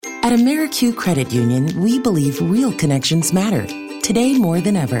At AmeriQ Credit Union, we believe real connections matter, today more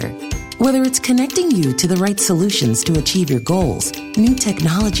than ever. Whether it's connecting you to the right solutions to achieve your goals, new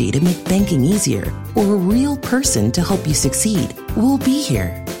technology to make banking easier, or a real person to help you succeed, we'll be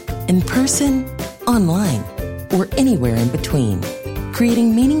here. In person, online, or anywhere in between.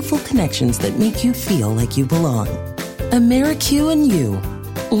 Creating meaningful connections that make you feel like you belong. AmeriQ and you.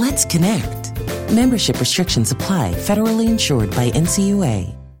 Let's connect. Membership restrictions apply. Federally insured by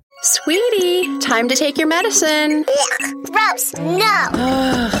NCUA. Sweetie, time to take your medicine. Ugh, gross, no.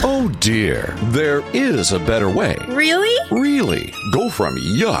 Oh dear, there is a better way. Really? Really. Go from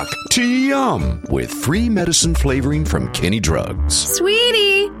yuck to yum with free medicine flavoring from Kinney Drugs.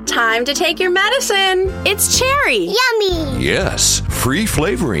 Sweetie, time to take your medicine. It's cherry. Yummy. Yes, free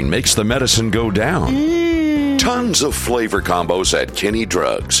flavoring makes the medicine go down. Tons of flavor combos at Kinney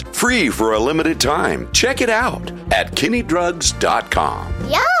Drugs. Free for a limited time. Check it out at KinneyDrugs.com.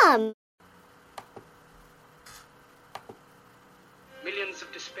 Yum. Millions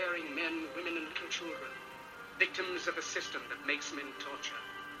of despairing men, women, and little children, victims of a system that makes men torture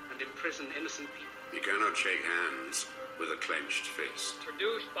and imprison innocent people. You cannot shake hands with a clenched fist.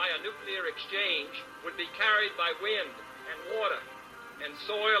 Produced by a nuclear exchange would be carried by wind and water and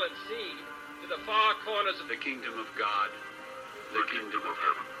soil and seed to the far corners of The kingdom of God, the kingdom of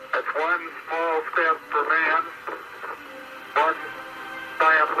heaven. It's one small step for man, one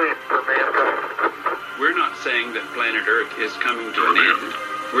giant leap for mankind. We're not saying that planet Earth is coming to an end.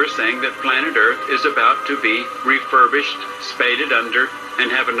 We're saying that planet Earth is about to be refurbished, spaded under,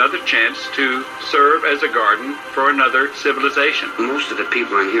 and have another chance to serve as a garden for another civilization. Most of the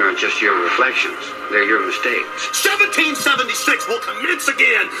people in here are just your reflections. They're your mistakes. 1776 will commence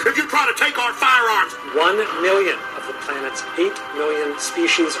again if you try to take our firearms. 1 million of the planet's 8 million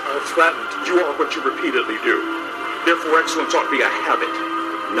species are threatened. You are what you repeatedly do. Therefore, excellence ought to be a habit,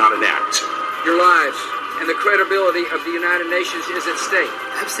 not an act. Your lives and the credibility of the United Nations is at stake.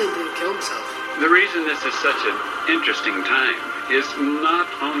 Epstein didn't kill himself. The reason this is such an interesting time is not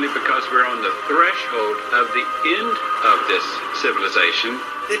only because we're on the threshold of the end of this civilization.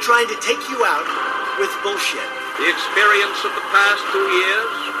 They're trying to take you out with bullshit. The experience of the past 2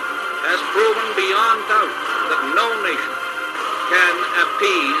 years has proven beyond doubt that no nation can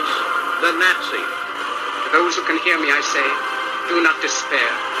appease the Nazis. To those who can hear me, I say, do not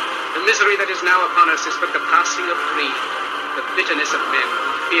despair. The misery that is now upon us is but the passing of greed. The bitterness of men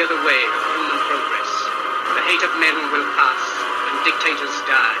fear the way of human progress. The hate of men will pass, and dictators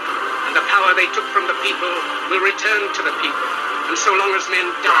die. And the power they took from the people will return to the people. And so long as men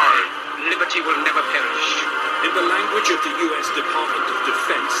die, liberty will never perish. In the language of the U.S. Department of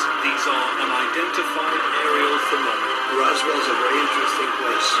Defense, these are unidentified aerial phenomena. Roswell's a very interesting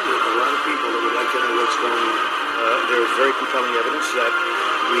place. There's a lot of people that would like to know what's going on. There's very compelling evidence that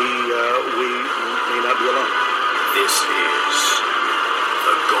we may not be alone. This is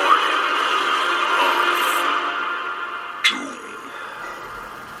the Garden of Doom.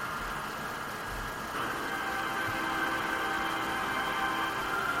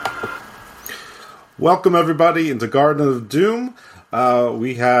 Welcome, everybody, into Garden of Doom.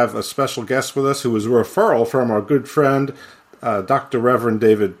 We have a special guest with us who is a referral from our good friend, Dr. Reverend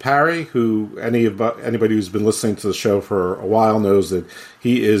David Parry, who anybody who's been listening to the show for a while knows that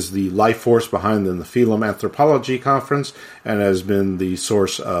he is the life force behind the Nephilim Anthropology Conference and has been the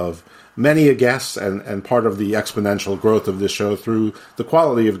source of many a guest and part of the exponential growth of this show through the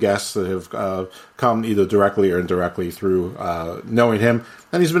quality of guests that have come either directly or indirectly through knowing him.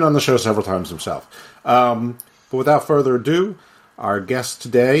 And he's been on the show several times himself. But without further ado, our guest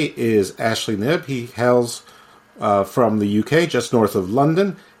today is Ashley Knibb. He hails from the UK, just north of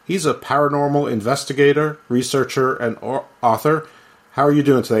London. He's a paranormal investigator, researcher, and author. How are you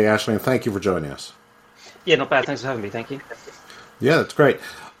doing today, Ashley? And thank you for joining us. Yeah, not bad. Thanks for having me. Thank you. Yeah, that's great.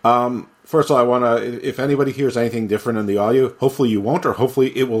 First of all, I want to, if anybody hears anything different in the audio, hopefully you won't, or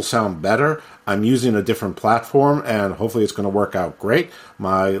hopefully it will sound better. I'm using a different platform, and hopefully it's going to work out great.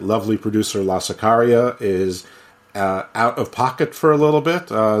 My lovely producer, La Sicaria, is out of pocket for a little bit,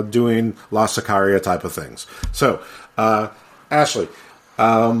 doing La Sicaria type of things. So, Ashley,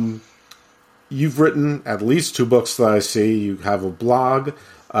 you've written at least 2 books that I see. You have a blog,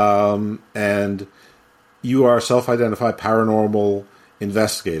 and you are a self-identified paranormal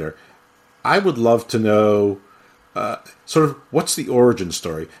investigator. I would love to know sort of what's the origin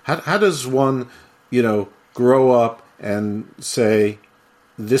story. How does one, grow up and say,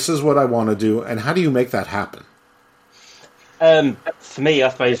 this is what I want to do, and how do you make that happen? For me, I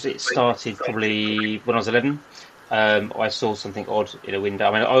suppose it started probably when I was 11. I saw something odd in a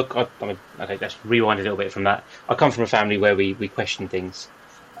window. I mean, okay, let's rewind a little bit from that. I come from a family where we question things.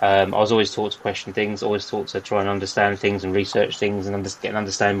 I was always taught to question things, always taught to try and understand things and research things and get and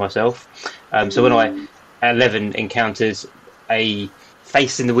understand myself. So when I, at 11, encountered a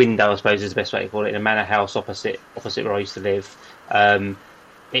face in the window, I suppose is the best way to call it, in a manor house opposite where I used to live,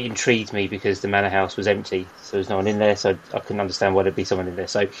 it intrigued me because the manor house was empty, so there was no one in there, so I couldn't understand why there'd be someone in there.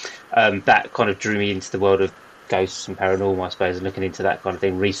 So that kind of drew me into the world of ghosts and paranormal, I suppose, and looking into that kind of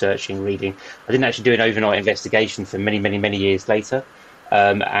thing, researching, reading. I didn't actually do an overnight investigation for many, many, many years later,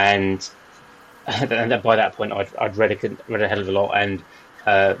 and by that point I'd read a hell of a lot and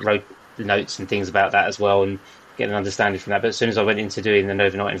wrote notes and things about that as well, and get an understanding from that. But as soon as I went into doing an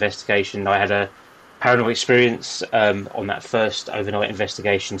overnight investigation, I had a paranormal experience on that first overnight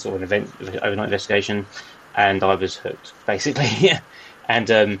investigation, sort of overnight investigation, and I was hooked, basically.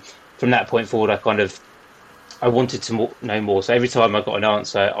 And from that point forward, I wanted to know more. So every time I got an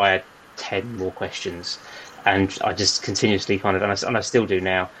answer, I had 10 more questions, and I just continuously and I still do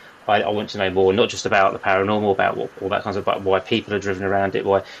now. I want to know more, not just about the paranormal, about all that kind of, but why people are driven around it,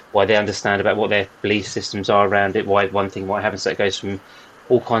 why they understand about what their belief systems are around it, why one thing might happen. So it goes from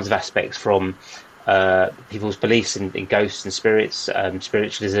all kinds of aspects, from people's beliefs in ghosts and spirits,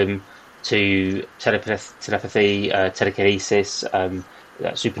 spiritualism, to telepathy, telekinesis,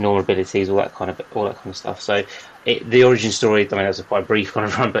 supernormal abilities, all that kind of stuff. So the origin story, I mean, that's quite a brief kind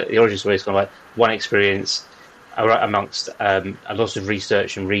of run, but the origin story is kind of like one experience amongst a lot of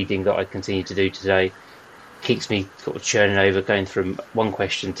research and reading that I continue to do today. Keeps me sort of churning over, going from one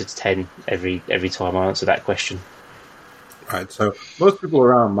question to 10 every time I answer that question. Right. So most people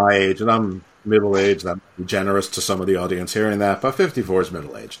around my age, and I'm middle-aged, I'm generous to some of the audience hearing that, but 54 is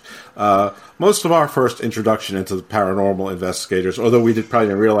middle-aged. Most of our first introduction into the paranormal investigators, although we probably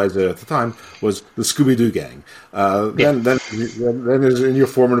didn't realize it at the time, was the Scooby-Doo gang. Then in your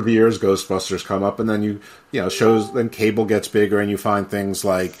formative years, Ghostbusters come up, and then shows, then cable gets bigger, and you find things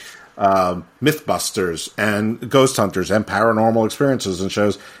like Mythbusters and Ghost Hunters and Paranormal Experiences and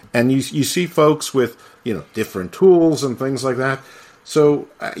shows, and you see folks with different tools and things like that. So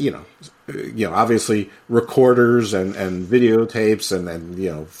obviously recorders and videotapes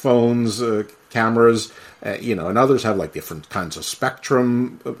and phones, cameras, and others have like different kinds of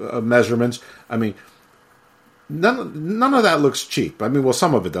spectrum measurements. I mean, none of that looks cheap. I mean, well,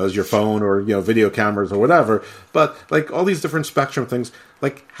 some of it does, your phone or video cameras or whatever. But like all these different spectrum things,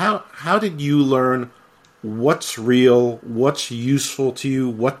 like how did you learn what's real, what's useful to you,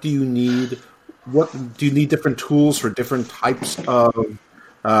 what do you need? What do you need different tools for different types of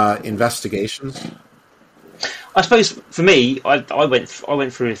investigations? I suppose for me, I went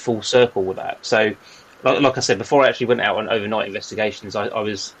through a full circle with that. So, like I said before, I actually went out on overnight investigations. I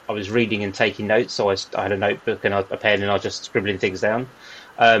was reading and taking notes. So I had a notebook and a pen, and I was just scribbling things down.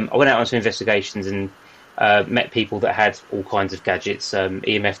 I went out onto investigations and met people that had all kinds of gadgets,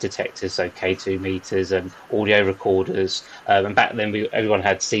 EMF detectors, so K2 meters, and audio recorders. And back then, everyone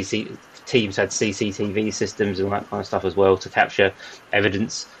had teams had CCTV systems and all that kind of stuff as well to capture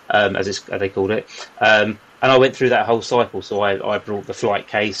evidence, as they called it. And I went through that whole cycle. So I brought the flight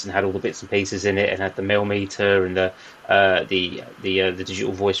case and had all the bits and pieces in it, and had the millimeter and the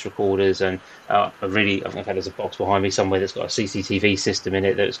digital voice recorders. And I think there's a box behind me somewhere that's got a CCTV system in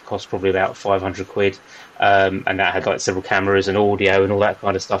it that's cost probably about £500, and that had like several cameras and audio and all that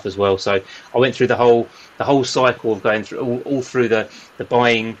kind of stuff as well. So I went through the whole cycle of going through all through the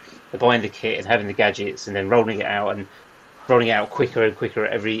buying the kit and having the gadgets, and then rolling it out quicker and quicker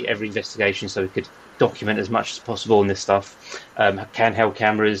at every investigation, so we could document as much as possible on this stuff. Handheld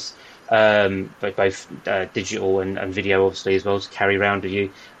cameras, both digital and video, obviously, as well, to carry around with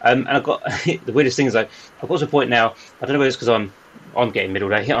you. And I've got the weirdest thing is I've got to a point now. I don't know whether it's because I'm getting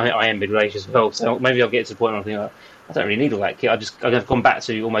middle age. I am middle aged as well, so maybe I'll get to the point where I'm thinking, I don't really need all that kit. I've gone back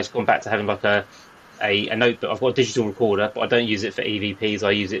to having like a notebook. I've got a digital recorder, but I don't use it for EVPs.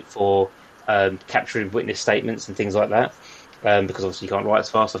 I use it for capturing witness statements and things like that, because obviously you can't write as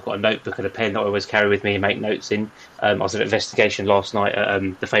fast. I've got a notebook and a pen that I always carry with me and make notes in. I was at an investigation last night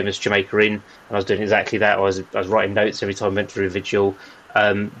at the famous Jamaica Inn, and I was doing exactly that. I was writing notes every time I went through a vigil,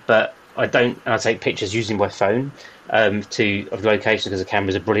 but I take pictures using my phone of the location, because the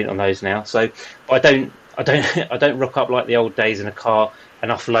cameras are brilliant on those now. So I don't rock up like the old days in a car and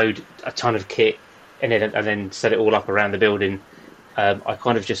offload a ton of kit and then set it all up around the building. I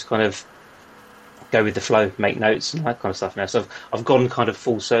kind of go with the flow, make notes and that kind of stuff now. So I've gone kind of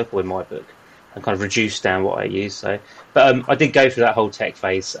full circle in my book and kind of reduced down what I use. So, but I did go through that whole tech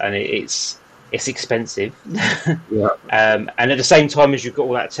phase, and it's expensive. Yeah. And at the same time as you've got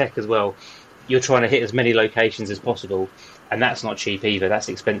all that tech as well, you're trying to hit as many locations as possible. and that's not cheap either. That's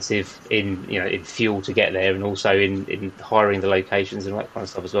expensive in fuel to get there, and also in hiring the locations and that kind of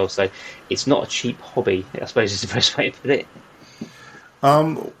stuff as well. So it's not a cheap hobby, I suppose, is the best way to put it.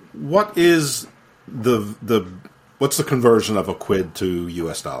 What is what's the conversion of a quid to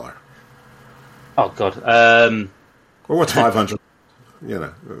US dollar? Oh God. Or what's 500?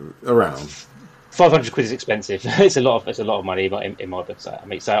 Around. 500 quid is expensive. It's a lot of money in my book. So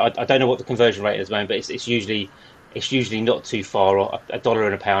I don't know what the conversion rate is, man, but it's usually not too far off. $1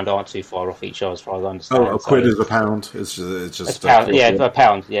 and £1 aren't too far off each other, as far as I understand. Oh, a quid is a pound. It's just a pound. A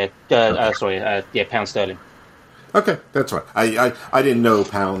pound. Yeah. Pound sterling. Okay, that's right. I didn't know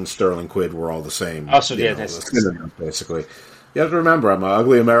pound, sterling, quid were all the same. Oh, so that's basically. You have to remember, I'm an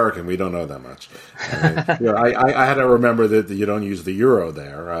ugly American. We don't know that much. I had to remember that you don't use the euro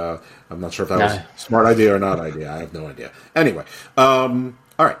there. I'm not sure if that was a smart idea or not idea. I have no idea. Anyway, all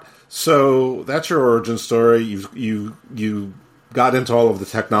right. So that's your origin story. You got into all of the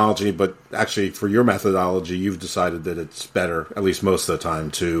technology, but actually, for your methodology, you've decided that it's better, at least most of the time,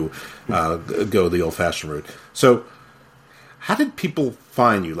 to go the old-fashioned route. So, how did people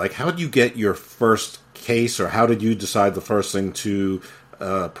find you? Like, how did you get your first case, or how did you decide the first thing to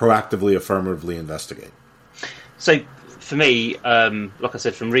proactively, affirmatively investigate? So, for me, like I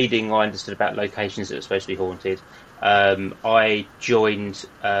said, from reading, I understood about locations that were supposed to be haunted. I joined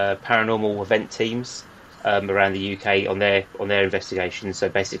paranormal event teams around the UK on their investigations. So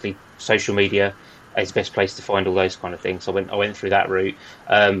basically, social media is the best place to find all those kind of things. So I went through that route.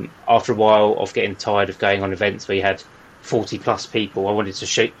 After a while of getting tired of going on events where you had 40 plus people, I wanted to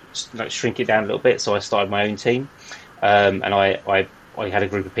shrink it down a little bit. So I started my own team, and I had a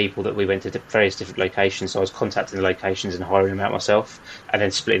group of people that we went to various different locations. So I was contacting the locations and hiring them out myself, and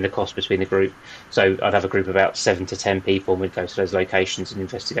then splitting the cost between the group. So I'd have a group of about 7 to 10 people, and we'd go to those locations and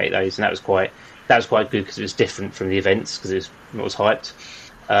investigate those. And that was quite good because it was different from the events because it was hyped.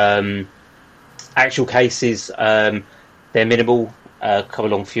 Actual cases, they're minimal, come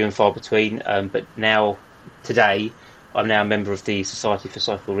along few and far between. But today, I'm now a member of the Society for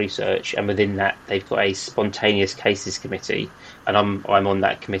Psychical Research, and within that, they've got a spontaneous cases committee, and I'm on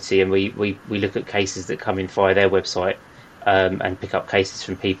that committee, and we look at cases that come in via their website, and pick up cases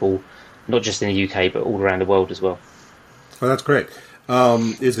from people, not just in the UK, but all around the world as well. Well, that's great.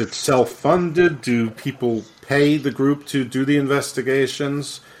 Is it self-funded? Do people pay the group to do the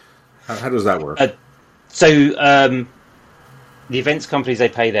investigations? How does that work? The events companies, they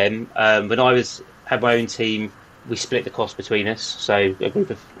pay them. When I had my own team, we split the cost between us, so a group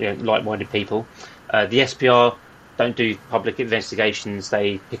of like-minded people. The SPR don't do public investigations;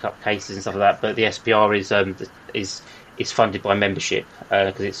 they pick up cases and stuff like that. But the SPR is funded by membership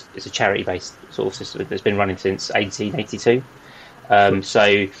because it's a charity-based sort of system that's been running since 1882.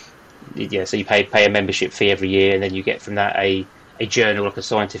 So you pay a membership fee every year, and then you get from that a journal, like a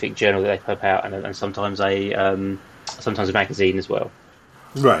scientific journal that they put out, and sometimes a magazine as well.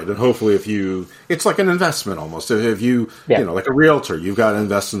 Right, and hopefully it's like an investment almost. If you like a realtor, you've got to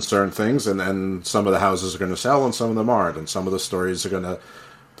invest in certain things, and then some of the houses are going to sell and some of them aren't, and some of the stories are going to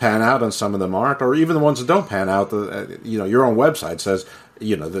pan out and some of them aren't, or even the ones that don't pan out, your own website says,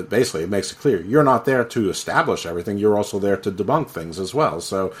 that basically it makes it clear you're not there to establish everything, you're also there to debunk things as well.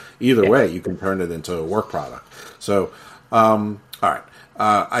 So either way, you can turn it into a work product. So, all right.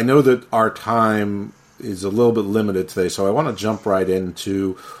 I know that our time is a little bit limited today, so I want to jump right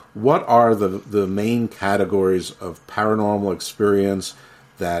into what are the main categories of paranormal experience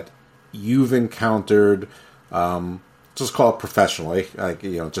that you've encountered, just call it professionally,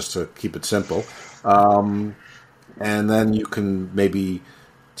 just to keep it simple. And then you can maybe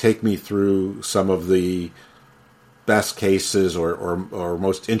take me through some of the best cases or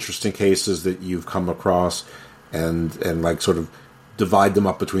most interesting cases that you've come across and like sort of divide them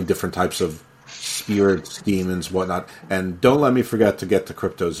up between different types of spirits, demons, whatnot, and don't let me forget to get to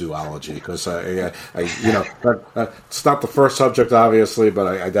cryptozoology because it's not the first subject, obviously, but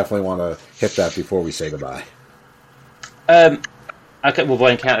I definitely want to hit that before we say goodbye. Okay, well,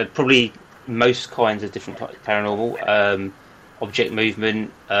 I encountered probably most kinds of different types of paranormal, object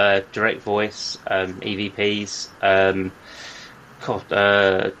movement, direct voice, EVPs,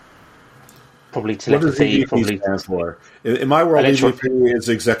 probably telepathy. What does EVP stand for? In my world, EVP is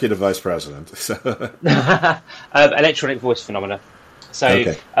Executive Vice President. Electronic voice phenomena.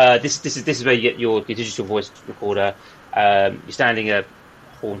 So this is where you get your digital voice recorder. You're standing in a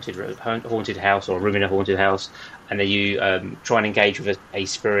haunted house or a room in a haunted house, and then you try and engage with a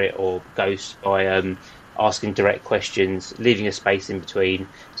spirit or ghost by asking direct questions, leaving a space in between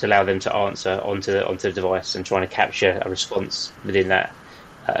to allow them to answer onto the device, and trying to capture a response within that.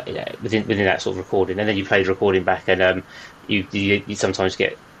 Within that sort of recording, and then you play the recording back, and you sometimes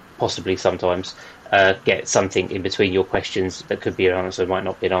get get something in between your questions that could be an answer, might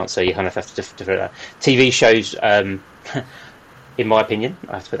not be an answer. You kind of have to differ that. TV shows, in my opinion,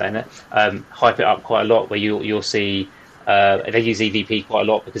 I have to put that in there, hype it up quite a lot, where you'll see they use EVP quite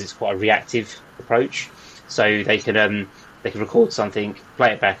a lot because it's quite a reactive approach. So they can record something,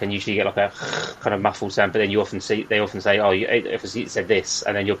 play it back, and usually get like a kind of muffled sound. But then they often say, "Oh, it said this,"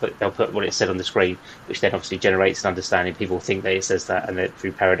 and then they'll put what it said on the screen, which then obviously generates an understanding. People think that it says that, and then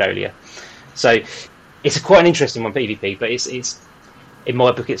through pareidolia. So it's quite an interesting one for EVP, but it's in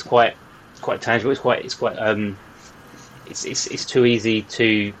my book it's quite tangible. It's too easy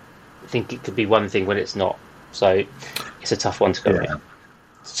to think it could be one thing when it's not. So it's a tough one to go around.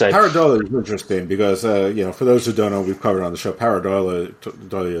 So pareidolia is interesting because for those who don't know, we've covered on the show.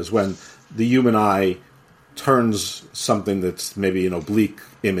 Pareidolia is when the human eye turns something that's maybe an oblique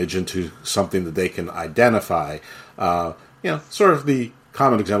image into something that they can identify. Sort of the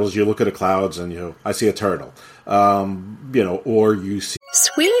common example is you look at the clouds and I see a turtle, or you see.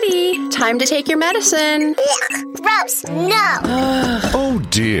 Sweetie, time to take your medicine. Gross, no. Oh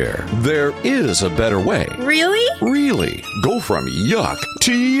dear, there is a better way. Really? Really. Go from yuck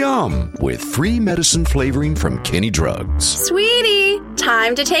to yum with free medicine flavoring from Kinney Drugs. Sweetie,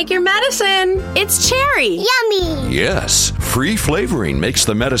 time to take your medicine. It's cherry. Yummy. Yes, free flavoring makes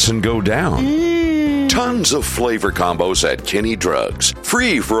the medicine go down. Tons of flavor combos at Kinney Drugs.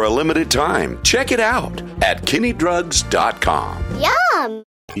 Free for a limited time. Check it out at KinneyDrugs.com. Yum.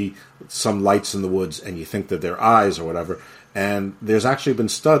 Some lights in the woods and you think that they're eyes or whatever. And there's actually been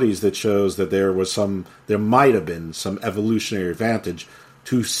studies that shows that there might have been some evolutionary advantage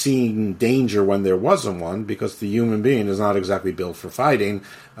to seeing danger when there wasn't one, because the human being is not exactly built for fighting,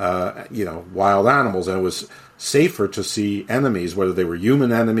 wild animals. And it was safer to see enemies, whether they were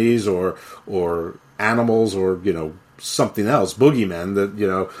human enemies or animals or something else, boogeymen that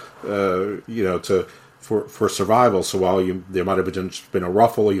for survival. So while there might have just been a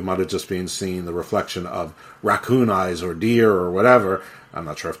ruffle, you might have just been seeing the reflection of raccoon eyes or deer or whatever. I'm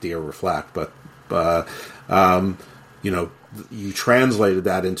not sure if deer reflect, but you translated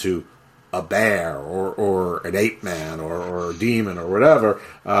that into a bear or an ape man or a demon or whatever.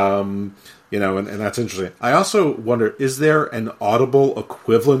 And that's interesting. I also wonder, is there an audible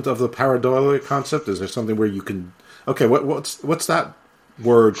equivalent of the pareidolia concept? Is there something where you can... Okay, what's that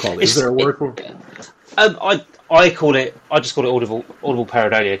word called? Is there a word for it? I just call it audible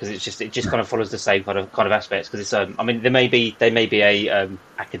pareidolia because it just kind of follows the same kind of aspects, because it's there may be a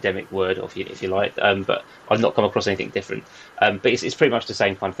academic word if you like, but I've not come across anything different. But it's pretty much the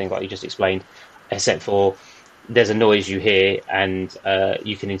same kind of thing like you just explained, except for there's a noise you hear and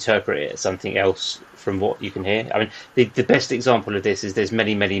you can interpret it as something else from what you can hear. I mean, the best example of this is there's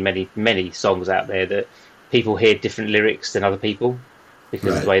many songs out there that people hear different lyrics than other people,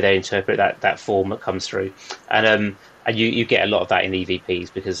 because of the way they interpret that form that comes through. And you get a lot of that in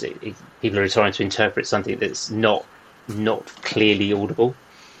EVPs, because people are trying to interpret something that's not clearly audible.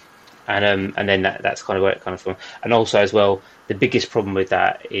 And then that's kind of where it kind of from. And also as well, the biggest problem with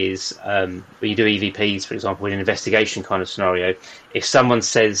that is when you do EVPs, for example, in an investigation kind of scenario, if someone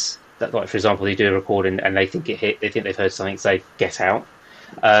says that, like for example, they do a recording and they think they've heard something say "get out,"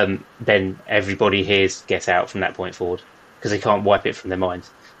 then everybody hears "get out" from that point forward, because they can't wipe it from their mind.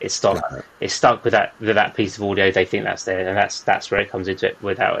 It's stuck. Right. It's stuck with that piece of audio. They think that's there, and that's where it comes into it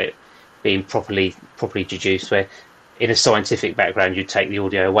without it being properly deduced. Where in a scientific background, you'd take the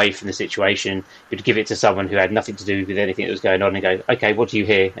audio away from the situation, you'd give it to someone who had nothing to do with anything that was going on, and go, "Okay, what do you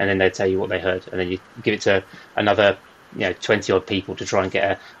hear?" And then they'd tell you what they heard, and then you give it to another 20 odd people to try and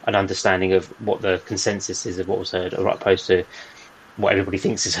get an understanding of what the consensus is of what was heard, or opposed to what everybody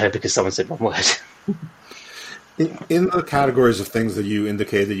thinks is heard because someone said one word. In the categories of things that you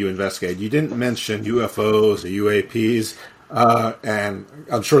indicated that you investigate, you didn't mention UFOs or UAPs, and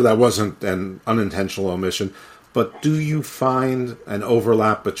I'm sure that wasn't an unintentional omission, but do you find an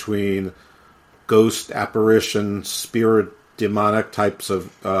overlap between ghost, apparition, spirit, demonic types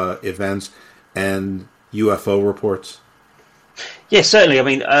of events and UFO reports? Yes, certainly. I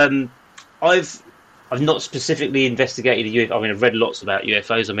mean, I've not specifically investigated a UFO. I mean, I've read lots about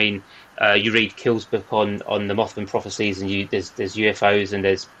UFOs. I mean, you read Kill's book on the Mothman prophecies, and there's UFOs, and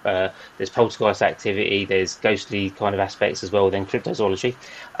there's poltergeist activity, there's ghostly kind of aspects as well, then cryptozoology.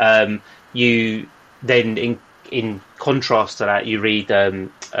 You then, in contrast to that, you read Guy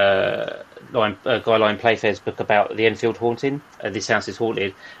Lyon Playfair's book about the Enfield haunting. This house is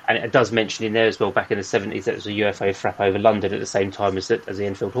haunted, and it does mention in there as well, back in the 70s, that there was a UFO frap over London at the same time as the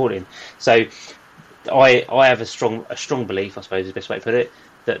Enfield haunting. So I have a strong belief, I suppose is the best way to put it,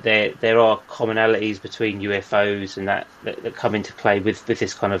 that there are commonalities between UFOs and that come into play with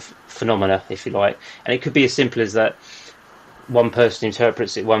this kind of phenomena, if you like. And it could be as simple as that one person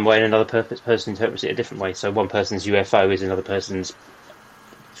interprets it one way and another person interprets it a different way. So one person's UFO is another person's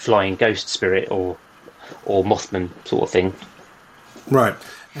flying ghost spirit or Mothman sort of thing. Right.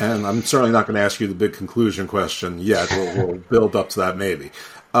 And I'm certainly not going to ask you the big conclusion question yet. We'll build up to that maybe.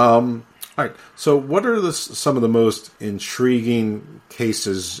 All right. So what are some of the most intriguing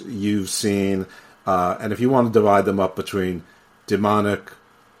cases you've seen? And if you want to divide them up between demonic,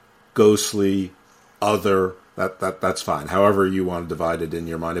 ghostly, other, that's fine. However you want to divide it in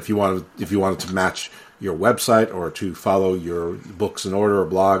your mind. If you wanted to match your website or to follow your books in order or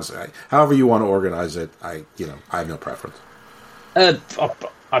blogs, however you want to organize it, I have no preference.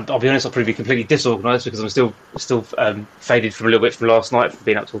 I'll be honest, I'll probably be completely disorganised because I'm still faded from a little bit from last night, from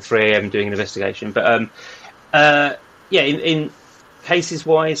being up till 3 a.m. doing an investigation. But in cases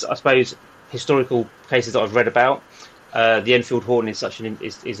wise, I suppose historical cases that I've read about, the Enfield Haunting is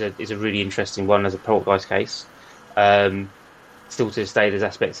a really interesting one as a poltergeist case. Still to this day, there's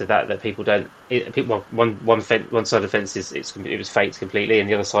aspects of that people don't. One side of the fence is it was faked completely, and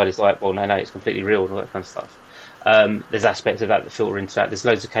the other side is like, well, no, it's completely real and all that kind of stuff. There's aspects of that filter into that. There's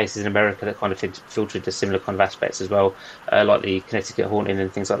loads of cases in America that kind of filter into similar kind of aspects as well, like the Connecticut haunting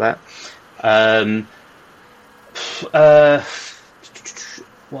and things like that.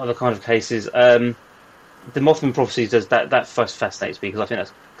 What other kind of cases? The Mothman prophecies does that first fascinates me because I think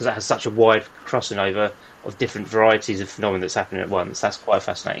because that has such a wide crossing over of different varieties of phenomena that's happening at once. That's quite a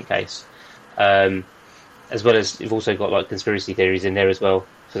fascinating case. As well as you've also got like conspiracy theories in there as well.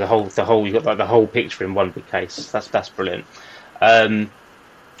 So the whole you've got like the whole picture in one big case. That's brilliant.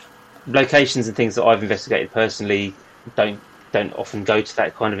 Locations and things that I've investigated personally don't often go to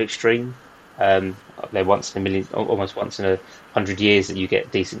that kind of extreme. They're once in a million, almost once in 100 years that you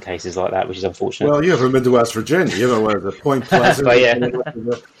get decent cases like that, which is unfortunate. Well, you haven't been to West Virginia. You know where the Point Pleasant. But yeah.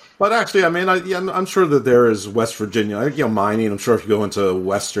 But actually, I mean, I'm sure that there is West Virginia, mining. I'm sure if you go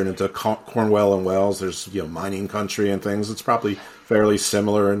into Cornwall and Wells, there's mining country and things. It's probably fairly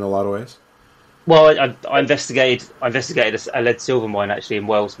similar in a lot of ways. Well, I investigated a lead silver mine actually in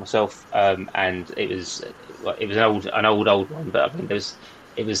Wales myself, and it was an old one, but I mean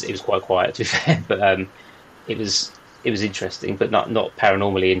it was quite quiet to be fair, but it was interesting, but not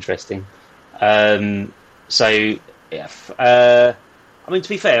paranormally interesting. So yeah. I mean, to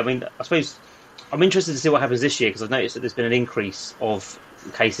be fair, I suppose I'm interested to see what happens this year because I've noticed that there's been an increase of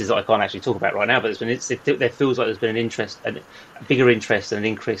cases that I can't actually talk about right now, but there feels like there's been a bigger interest and an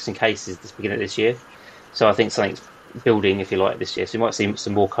increase in cases at the beginning of this year. So I think something's building, if you like, this year. So you might see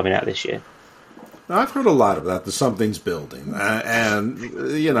some more coming out this year. Now, I've heard a lot of that something's building. And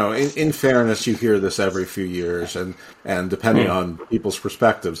in fairness, you hear this every few years, and depending on people's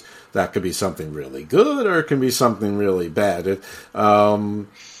perspectives, that could be something really good or it can be something really bad. And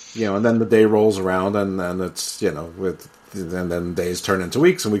then the day rolls around and then it's, and then days turn into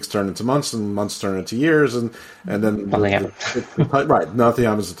weeks and weeks turn into months and months turn into years and then right, nothing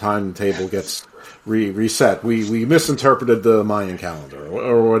happens. The timetable gets reset. We misinterpreted the Mayan calendar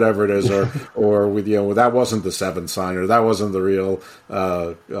or whatever it is, or with that wasn't the seventh sign, or that wasn't the real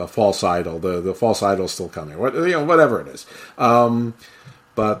false idol. The false idol's still coming. Whatever it is.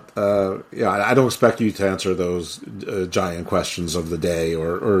 But I don't expect you to answer those giant questions of the day,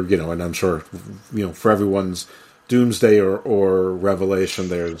 or and I'm sure for everyone's doomsday or revelation,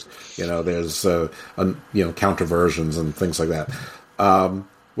 there's counterversions and things like that.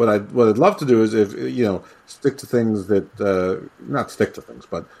 What I'd love to do is stick to things that not stick to things,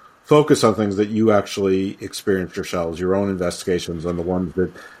 but focus on things that you actually experienced yourselves, your own investigations on the ones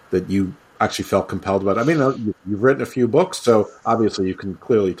that you actually felt compelled about. I mean, you've written a few books, so obviously you can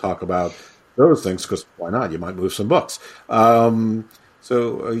clearly talk about those things because why not? You might move some books.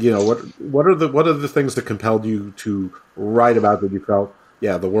 So what are the things that compelled you to write about that you felt,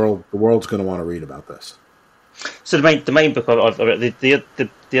 the world's going to want to read about this? So the main book I've read, the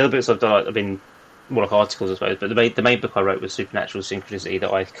other books I've done have been more like articles, I suppose. But the main book I wrote was Supernatural Synchronicity,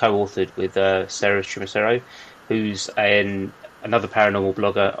 that I co-authored with Sarah Chimicero, who's another paranormal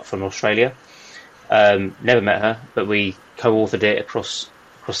blogger from Australia. Never met her, but we co-authored it across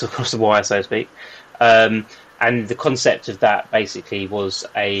the wire, so to speak. And the concept of that basically was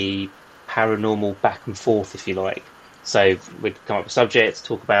a paranormal back and forth, if you like. So we'd come up with subjects,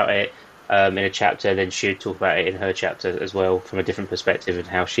 talk about it in a chapter, and then she'd talk about it in her chapter as well, from a different perspective and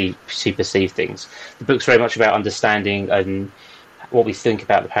how she perceived things. The book's very much about understanding what we think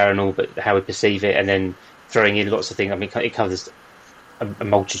about the paranormal, but how we perceive it, and then throwing in lots of things. I mean, it covers a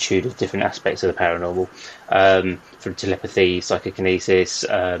multitude of different aspects of the paranormal, from telepathy, psychokinesis,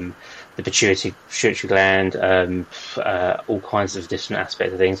 the pituitary gland, all kinds of different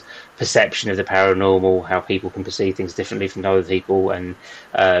aspects of things, perception of the paranormal, how people can perceive things differently from other people, and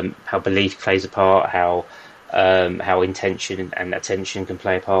how belief plays a part, how intention and attention can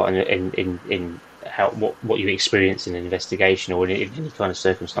play a part in how what you experience in an investigation or in any kind of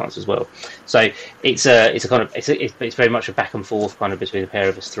circumstance as well. So it's very much a back and forth kind of between the pair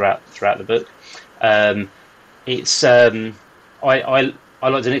of us throughout the book. I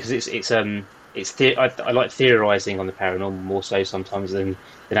like doing it because I like theorising on the paranormal more so sometimes than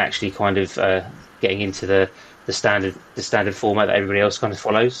actually kind of getting into the standard format that everybody else kind of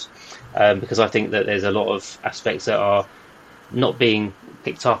follows, because I think that there's a lot of aspects that are not being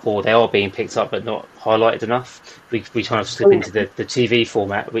picked up, or they are being picked up but not highlighted enough. We kind of slip into the TV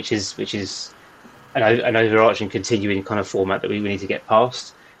format, which is an overarching continuing kind of format that we need to get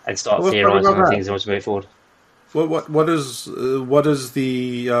past and start theorising on things and want to move forward. What is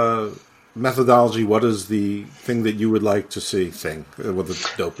the methodology? What is the thing that you would like to see? With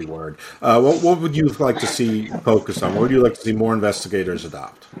a dopey word. What would you like to see focus on? What would you like to see more investigators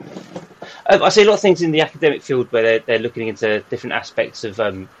adopt? I see a lot of things in the academic field where they're looking into different aspects of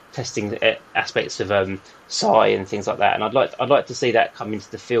testing aspects of psi and things like that, and I'd like to see that come into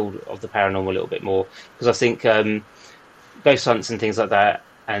the field of the paranormal a little bit more, because I think ghost hunts and things like that,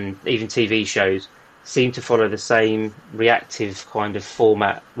 and even TV shows, seem to follow the same reactive kind of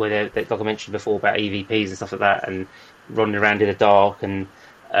format where they're like I mentioned before about EVPs and stuff like that, and running around in the dark, and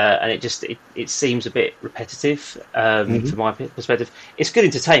it seems a bit repetitive from my perspective. It's good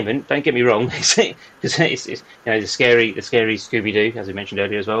entertainment, don't get me wrong, because it's the scary Scooby-Doo, as we mentioned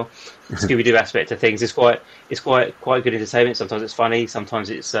earlier as well. The Scooby-Doo aspect of things is quite good entertainment. Sometimes it's funny, sometimes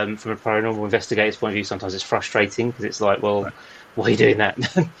it's from a paranormal investigator's point of view, sometimes it's frustrating because it's like, well, why are you doing that?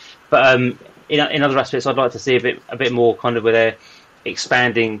 But in other aspects, I'd like to see a bit more kind of where they're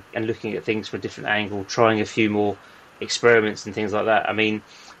expanding and looking at things from a different angle, trying a few more experiments and things like that. I mean,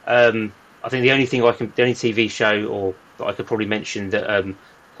 I think the only TV show or that I could probably mention that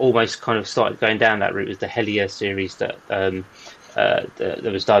almost kind of started going down that route was the Hellier series that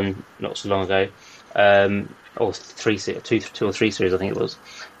was done not so long ago, or two or three series I think it was.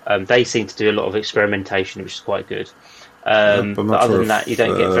 They seem to do a lot of experimentation, which is quite good. But other than that, you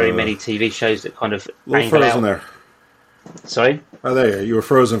don't get very many TV shows that kind of angle out. There. Sorry? Oh, there you were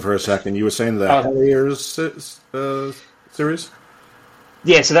frozen for a second. You were saying that Hellier's series?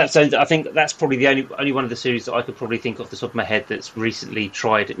 Yeah, so I think that's probably the only one of the series that I could probably think off the top of my head that's recently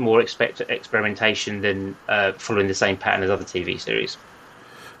tried more experimentation than following the same pattern as other TV series.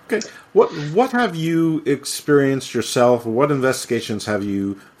 Okay, what have you experienced yourself? What investigations have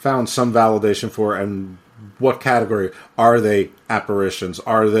you found some validation for, and what category are they? Apparitions?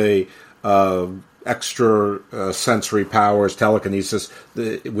 Are they extra sensory powers, telekinesis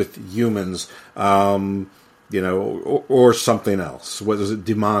with humans? Or something else? What is it?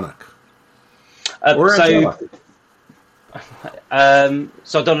 Demonic? So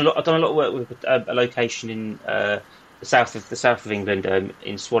I've done a lot of work with a location in the south of England,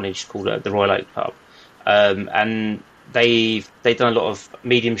 in Swanage, called the Royal Oak Pub, and they've done a lot of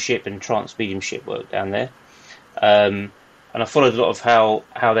mediumship and trance mediumship work down there, and I followed a lot of how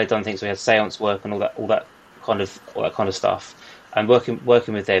they've done things. We had seance work and all that kind of stuff. And working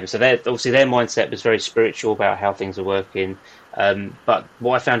with them, so obviously their mindset was very spiritual about how things are working. But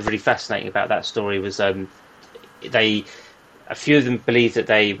what I found really fascinating about that story was a few of them believed that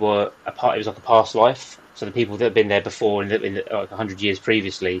they were it was like a past life. So the people that had been there before, in like 100 years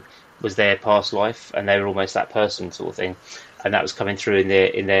previously, was their past life, and they were almost that person sort of thing. And that was coming through in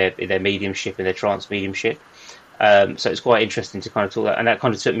their mediumship, in their trance mediumship. So it's quite interesting to kind of talk that, and that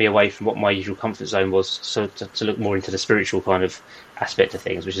kind of took me away from what my usual comfort zone was, so to look more into the spiritual kind of aspect of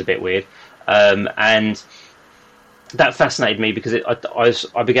things, which is a bit weird. And that fascinated me because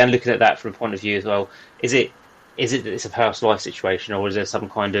I began looking at that from a point of view as well. Is it that it's a past life situation, or is there some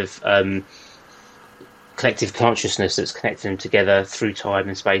kind of collective consciousness that's connecting them together through time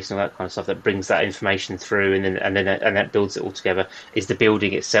and space and all that kind of stuff that brings that information through, and that builds it all together? Is the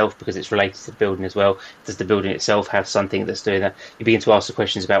building itself, because it's related to the building as well, does the building itself have something that's doing that? You begin to ask the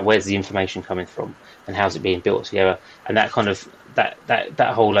questions about where's the information coming from and how's it being built together, and that kind of that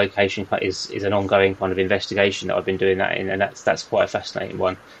whole location is an ongoing kind of investigation that I've been doing that in, and that's quite a fascinating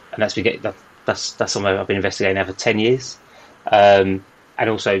one, and that's something I've been investigating now for 10 years, and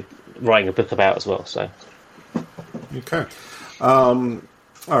also writing a book about as well. So okay, all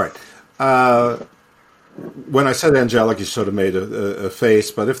right. when I said angelic, you sort of made a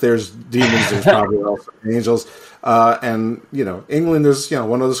face, but if there's demons, there's probably also angels. And, England is,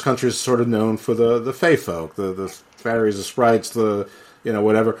 one of those countries sort of known for the fae folk, the fairies, the sprites, the,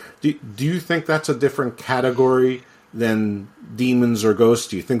 whatever. Do you think that's a different category than demons or ghosts?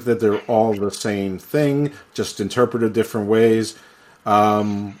 Do you think that they're all the same thing, just interpreted different ways?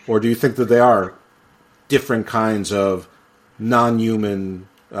 Or do you think that they are different kinds of non-human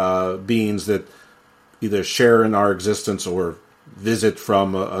beings that either share in our existence or visit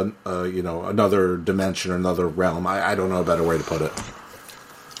from another dimension or another realm? I don't know a better way to put it.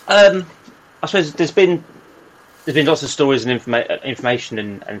 I suppose there's been lots of stories and information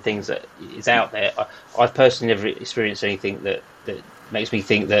and things that is out there. I've personally never experienced anything that makes me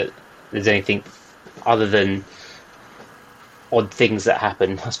think that there's anything other than odd things that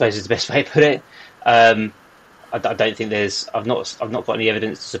happen, I suppose is the best way to put it. I don't think I've not got any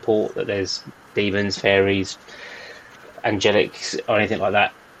evidence to support that there's demons, fairies, angelics, or anything like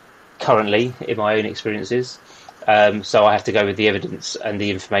that currently in my own experiences. So I have to go with the evidence and the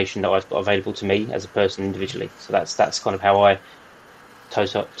information that I've got available to me as a person individually. So that's kind of how I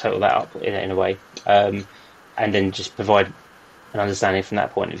total that up in a way, and then just provide an understanding from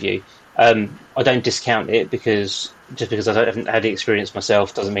that point of view. I don't discount it because just because I haven't had the experience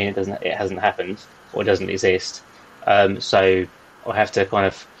myself doesn't mean it hasn't happened or it doesn't exist. So I have to kind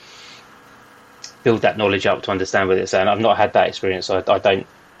of build that knowledge up to understand what it's saying. I've not had that experience, so I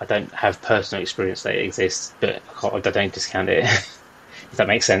don't have personal experience that it exists, but I don't discount it. If that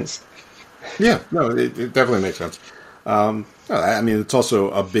makes sense. Yeah, no, it definitely makes sense. I mean, it's also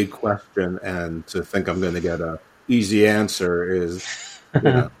a big question, and to think I'm going to get a easy answer is,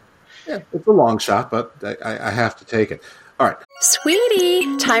 it's a long shot, but I have to take it. All right.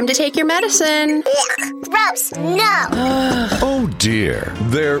 Sweetie, time to take your medicine. Gross, no. Oh dear,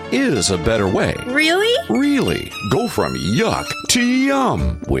 there is a better way. Really? Really. Go from yuck to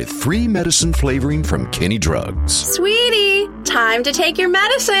yum with 3 medicine flavoring from Kenny Drugs. Sweetie, time to take your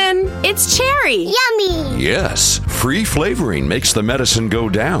medicine. It's cherry. Yummy. Yes, free flavoring makes the medicine go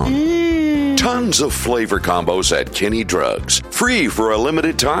down. Tons of flavor combos at Kenny Drugs. Free for a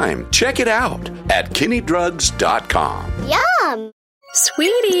limited time. Check it out at KennyDrugs.com. Yum.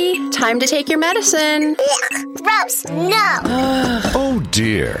 Sweetie, time to take your medicine. Gross, no. Oh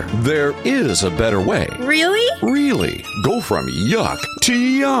dear, there is a better way. Really? Really. Go from yuck to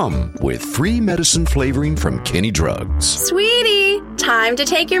yum with 3 medicine flavoring from Kenny Drugs. Sweetie, time to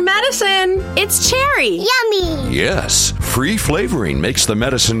take your medicine. It's cherry. Yummy. Yes, free flavoring makes the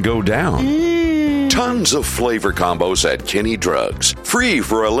medicine go down. Tons of flavor combos at Kenny Drugs. Free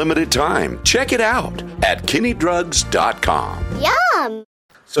for a limited time. Check it out at KennyDrugs.com. Yum.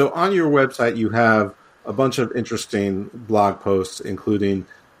 So on your website, you have a bunch of interesting blog posts, including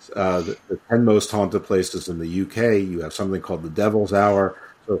the 10 most haunted places in the UK. You have something called the Devil's Hour.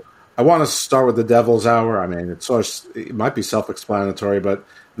 So I want to start with the Devil's Hour. I mean, it might be self-explanatory, but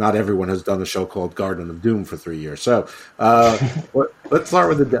not everyone has done a show called Garden of Doom for 3 years. So let's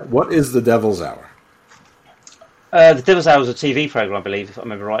start with what is the Devil's Hour? The Devil's Hour was a TV program, I believe, if I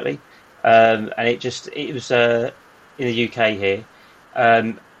remember rightly, and it was in the UK here,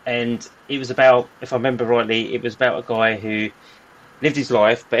 and it was about, if I remember rightly, it was about a guy who lived his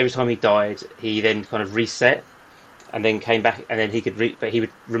life, but every time he died, he then kind of reset, and then came back, and then he would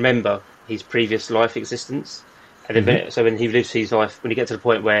remember his previous life existence, and then so when he lives his life, when he gets to the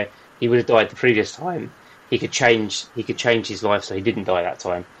point where he would have died the previous time, he could change his life so he didn't die that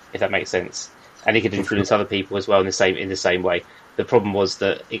time, if that makes sense. And he could influence other people as well in the same way. The problem was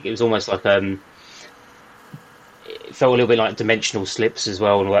that it was almost like it felt a little bit like dimensional slips as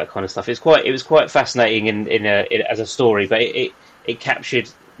well and all that kind of stuff. It was quite fascinating in as a story, but it captured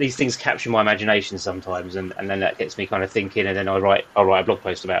these things capture my imagination sometimes, and then that gets me kind of thinking, and then I'll write a blog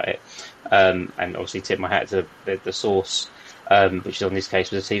post about it, and obviously tip my hat to the source, which in this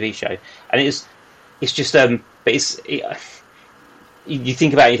case was a TV show, and it's just you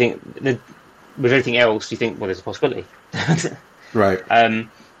think about it, you think with everything else, you think, well, there's a possibility. Right.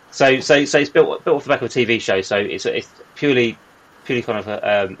 So it's built off the back of a TV show. So it's purely kind of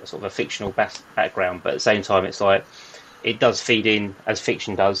a sort of a fictional background, but at the same time, it's like it does feed in, as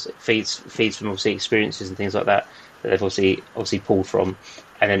fiction does. It feeds from obviously experiences and things like that they've obviously pulled from,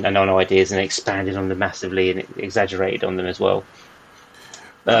 and on ideas, and expanded on them massively and exaggerated on them as well.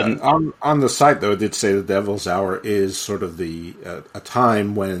 On the site, though, it did say the Devil's Hour is sort of a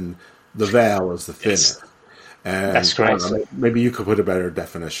time when the veil is the thinnest. Yes. And that's correct. Maybe you could put a better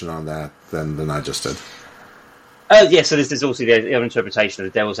definition on that than I just did. Yeah, so there's also the other interpretation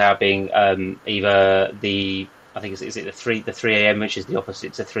of the Devil's Hour being either the I think is it the 3 a.m., which is the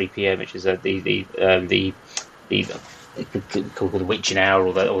opposite to 3 p.m., which is the called the witching hour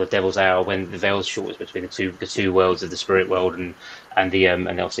or the devil's hour, when the veil's shortest between the two worlds of the spirit world and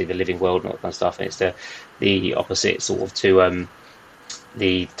obviously the living world and all that kind of stuff. And it's the opposite sort of to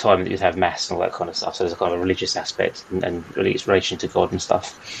the time that you'd have mass and all that kind of stuff. So there's a kind of religious aspect and really its relation to God and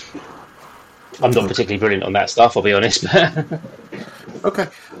stuff. I'm not particularly brilliant on that stuff, I'll be honest. Okay.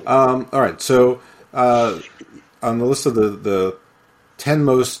 All right. So on the list of the 10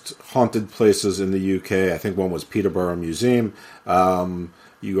 most haunted places in the UK, I think one was Peterborough Museum.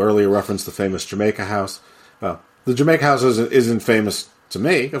 You earlier referenced the famous Jamaica House. The Jamaica House isn't famous to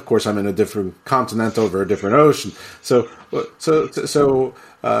me. Of course, I'm in a different continent over a different ocean. So if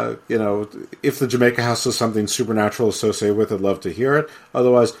the Jamaica House is something supernatural associated with it, I'd love to hear it.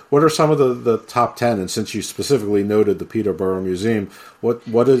 Otherwise, what are some of the top 10? And since you specifically noted the Peterborough Museum,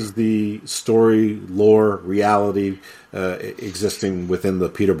 what is the story, lore, reality existing within the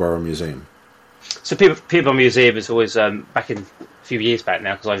Peterborough Museum? So Peterborough Museum is always back in a few years back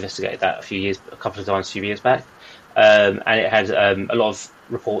now, because I investigated that a couple of times a few years back. And it had a lot of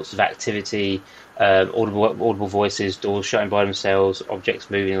reports of activity, audible voices, doors shutting by themselves, objects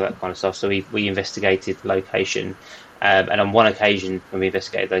moving, all that kind of stuff. So we investigated the location, and on one occasion when we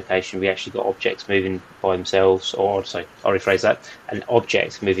investigated the location, we actually got objects moving by themselves, or sorry, I'll rephrase that, an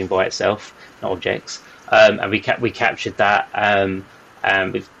object moving by itself, not objects. And we captured that.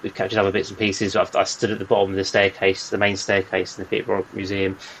 And we've captured other bits and pieces. I stood at the bottom of the staircase, the main staircase in the Peterborough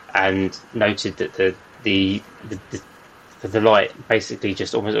Museum, and noted that the light basically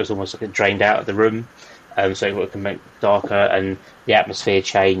just almost like it drained out of the room, so it can make it darker, and the atmosphere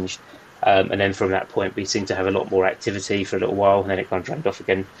changed, and then from that point we seemed to have a lot more activity for a little while, and then it kind of drained off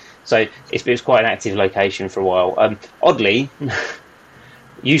again. So it was quite an active location for a while. Oddly,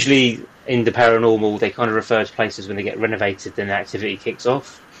 usually in the paranormal they kind of refer to places when they get renovated, then the activity kicks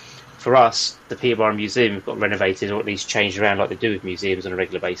off. For us, the Peterborough Museum got renovated, or at least changed around like they do with museums on a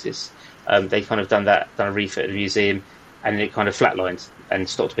regular basis. They kind of done a refit of the museum, and it kind of flatlined and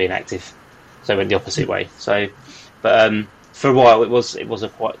stopped being active. So it went the opposite way. So, but for a while it was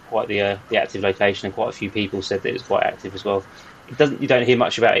quite the active location, and quite a few people said that it was quite active as well. You don't hear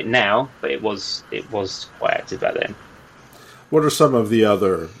much about it now, but it was quite active back then. What are some of the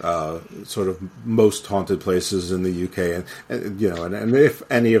other sort of most haunted places in the UK, and if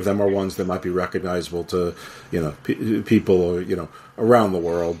any of them are ones that might be recognizable to people around the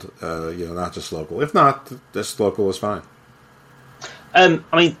world, not just local. If not, just local is fine. I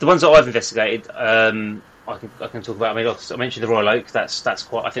mean, the ones that I've investigated, I can talk about. I mean, I mentioned the Royal Oak. I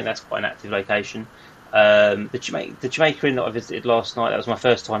think that's quite an active location. The Jamaica Inn that I visited last night, that was my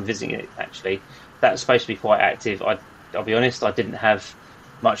first time visiting it. Actually, that's supposed to be quite active. I'll be honest, I didn't have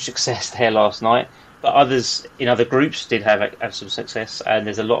much success there last night, but others in other groups did have some success, and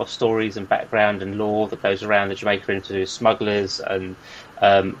there's a lot of stories and background and lore that goes around the Jamaica Inn to do with smugglers and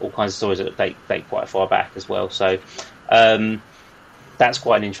all kinds of stories that date quite far back as well. So that's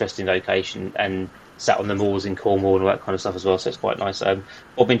quite an interesting location, and sat on the moors in Cornwall and all that kind of stuff as well, so it's quite nice.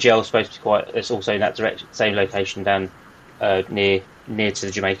 Bobbin Jail is supposed to be it's also in that direction, same location down near to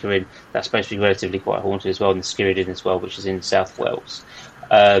the Jamaica Inn. That's supposed to be relatively quite haunted as well, and the Skirrid Inn as well, which is in South Wales.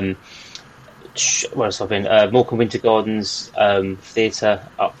 Where else I've been? Morecambe Winter Gardens Theatre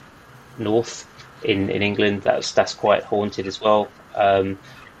up north in England. That's quite haunted as well.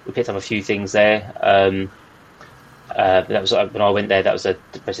 We picked up a few things there. That was when I went there. That was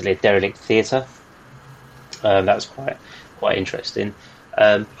basically a derelict theatre. That was quite interesting.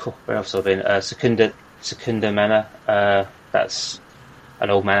 Where else have I been? Secunda Manor. That's an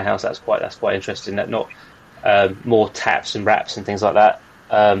old manor house. That's quite interesting. That not more taps and raps and things like that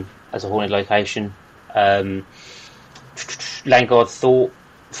as a haunted location. Landguard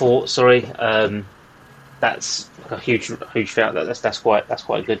Fort. Sorry, that's a huge fountain. That's quite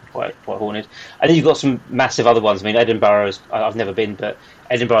good, quite haunted. And then you've got some massive other ones. I mean, Edinburgh. I've never been, but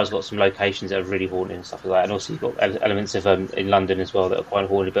Edinburgh's got some locations that are really haunted and stuff like that. And also you've got elements of in London as well that are quite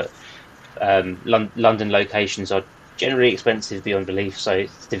haunted. But London locations are generally expensive beyond belief, so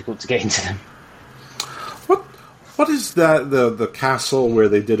it's difficult to get into them. What is that? The castle where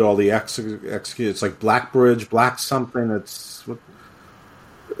they did all the execute? It's like Blackbridge, Black something. It's what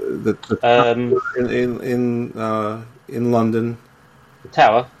in London. The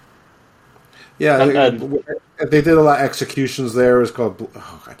Tower. Yeah, they did a lot of executions there. It's called.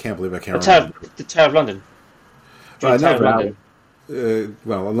 I can't believe I can't remember. The Tower of London. Tower of London.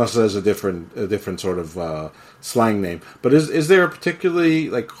 Well, unless there's a different sort of slang name. But is there a particularly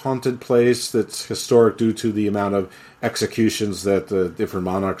haunted place that's historic due to the amount of executions that the different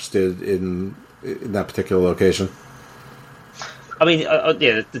monarchs did in in that particular location? I mean,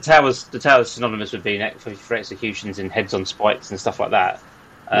 yeah, the tower's synonymous with being for executions and heads on spikes and stuff like that.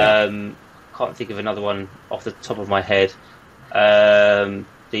 Can't think of another one off the top of my head. Another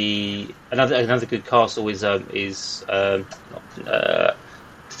good castle is not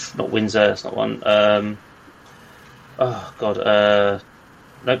Windsor. It's not one. Oh God,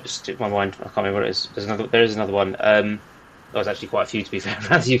 nope, it's slipped my mind. I can't remember what it is. There is another one. There's actually quite a few, to be fair,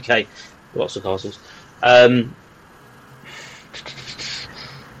 around the UK. Lots of castles.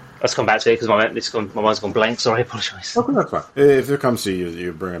 Let's come back to it because my mind's gone blank. Sorry, I apologise. Okay, that's fine. If it comes to you,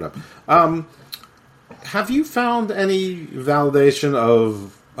 you bring it up. Have you found any validation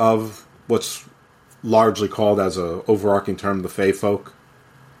of what's largely called as a overarching term, the Fey folk?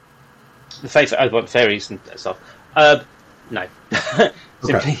 The Fey folk, about fairies and stuff. No,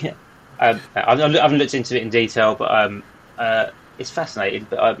 simply. I haven't looked into it in detail, but it's fascinating.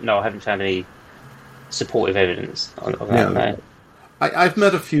 But no, I haven't found any supportive evidence of that. No. I've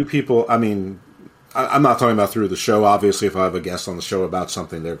met a few people. I mean, I'm not talking about through the show. Obviously, if I have a guest on the show about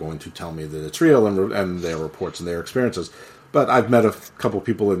something, they're going to tell me that it's real and their reports and their experiences. But I've met a couple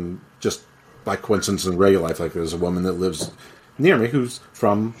people in just by coincidence in regular life. Like there's a woman that lives near me who's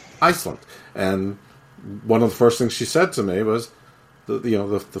from Iceland, and one of the first things she said to me was,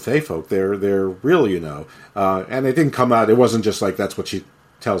 the Fey folk, they're real, and it didn't come out. It wasn't just like that's what she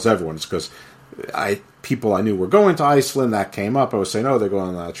tells everyone. It's because people I knew were going to Iceland. That came up. I was saying, they're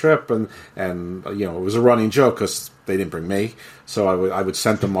going on that trip, and it was a running joke because they didn't bring me. So I would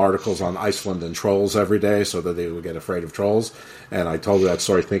send them articles on Iceland and trolls every day so that they would get afraid of trolls. And I told her that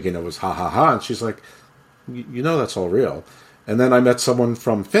story thinking it was ha ha ha, and she's like, that's all real. And then I met someone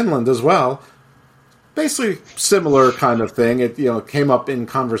from Finland as well. Basically, similar kind of thing. It came up in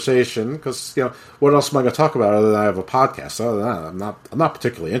conversation because what else am I going to talk about other than I have a podcast? Other than that, I'm not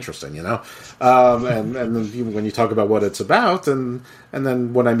particularly interesting, and then even when you talk about what it's about, and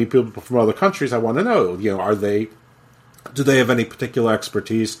then when I meet people from other countries, I want to know, do they have any particular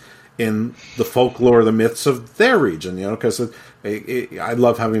expertise in the folklore, the myths of their region? Because I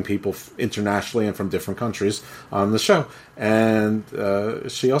love having people internationally and from different countries on the show. And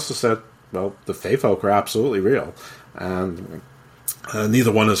she also said, well, the Fey folk are absolutely real, and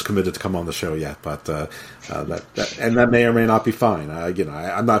neither one is committed to come on the show yet. But that may or may not be fine.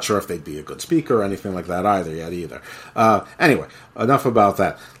 I'm not sure if they'd be a good speaker or anything like that either. Anyway, enough about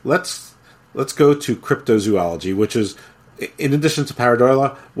that. Let's go to cryptozoology, which is, in addition to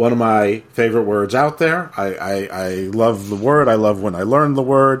pareidolia, one of my favorite words out there. I love the word. I love when I learn the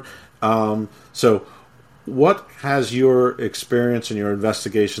word. So. What has your experience and your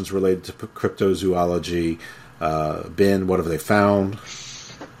investigations related to cryptozoology been? What have they found?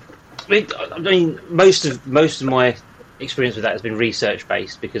 I mean, most of my experience with that has been research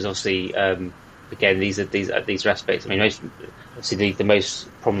based because obviously, again, these are aspects. I mean, obviously the most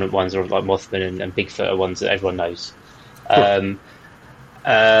prominent ones are like Mothman and Bigfoot are ones that everyone knows. Cool.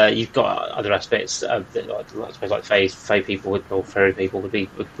 You've got other aspects I suppose like Fey people or fairy people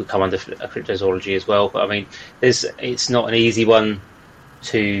would come under cryptozoology as well. But I mean, it's not an easy one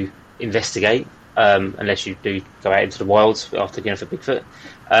to investigate unless you do go out into the wilds after for Bigfoot.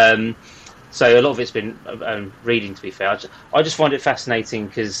 So a lot of it's been reading. To be fair, I just find it fascinating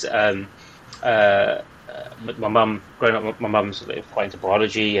because my mum, growing up, my mum's quite into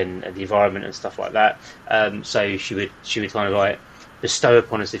biology and the environment and stuff like that. So she would kind of like bestow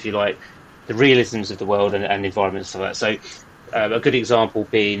upon us, if you like, the realisms of the world and environment and stuff like that. So a good example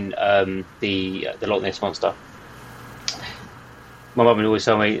being the Loch Ness Monster. My mum would always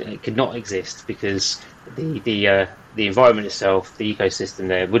tell me it could not exist because the environment itself, the ecosystem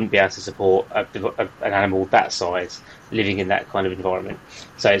there, wouldn't be able to support an animal that size living in that kind of environment.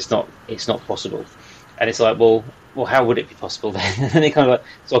 So it's not possible. And it's like, well, how would it be possible then? And it kind of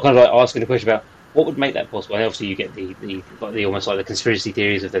like asking the question about what would make that possible. And obviously, you get the almost like the conspiracy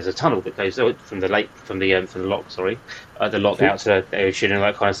theories of there's a tunnel that goes from the loch, the loch out to the ocean and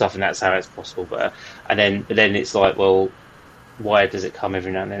that kind of stuff, and that's how it's possible. But then it's like, well, why does it come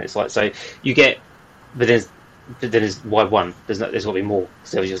every now and then? It's like, so you get, but there's why one? There's got to be more.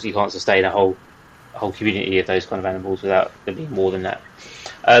 So you can't sustain a whole community of those kind of animals without there being more than that.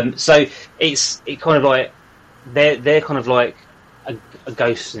 So it kind of like they're kind of like a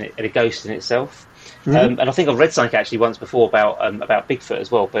ghost in itself. Mm-hmm. And I think I've read something actually once before about Bigfoot as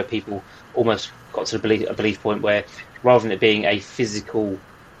well, where people almost got to a belief point where rather than it being a physical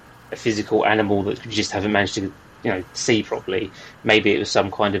animal that you just haven't managed to see properly. Maybe it was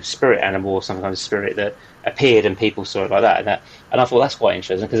some kind of spirit animal or some kind of spirit that appeared and people saw it like that. And I thought that's quite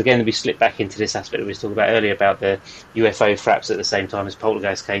interesting, because again we slip back into this aspect that we were talking about earlier about the UFO fraps at the same time as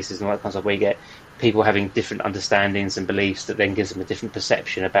poltergeist cases and all that kind of stuff, where you get people having different understandings and beliefs that then gives them a different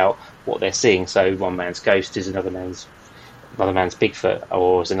perception about what they're seeing. So one man's ghost is another man's Bigfoot,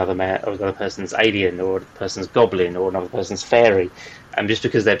 or is another person's alien, or a person's goblin, or another person's fairy. And just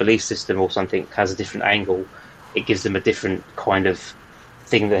because their belief system or something has a different angle, it gives them a different kind of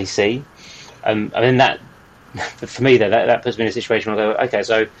thing they see. And then that, for me, that puts me in a situation where I go, okay,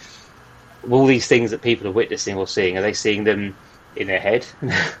 so all these things that people are witnessing or seeing, are they seeing them in their head?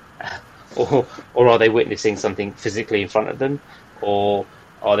 or are they witnessing something physically in front of them? Or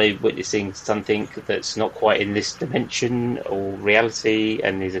are they witnessing something that's not quite in this dimension or reality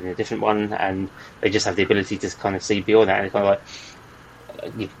and is in a different one, and they just have the ability to kind of see beyond that? And it's kind of like,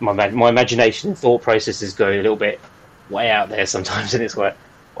 my imagination and thought processes go a little bit way out there sometimes, and it's like,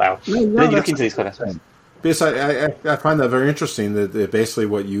 wow. Then you look into these kind of things. Because I find that very interesting, that basically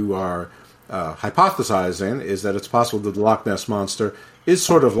what you are hypothesizing is that it's possible that the Loch Ness Monster is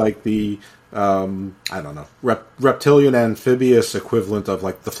sort of like the, reptilian amphibious equivalent of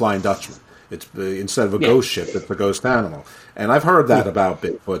like the Flying Dutchman. It's instead of a ghost ship, it's a ghost animal. And I've heard that about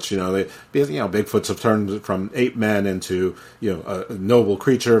Bigfoots. Bigfoots have turned from ape men into, a noble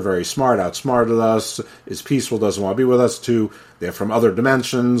creature, very smart, outsmarted us, is peaceful, doesn't want to be with us, to they're from other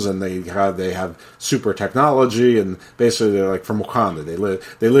dimensions, and they have super technology, and basically they're like from Wakanda.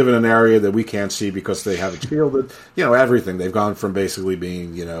 They live in an area that we can't see because they have it shielded. Everything. They've gone from basically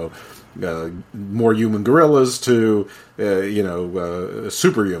being, more human gorillas to,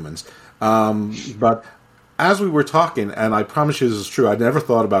 superhumans. But as we were talking, and I promise you this is true, I'd never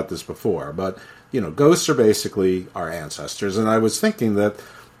thought about this before, but, ghosts are basically our ancestors. And I was thinking that,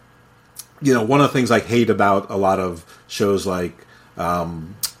 one of the things I hate about a lot of shows like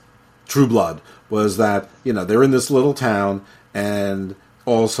True Blood was that, they're in this little town, and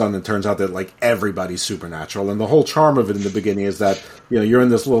all of a sudden it turns out that like everybody's supernatural, and the whole charm of it in the beginning is that you're in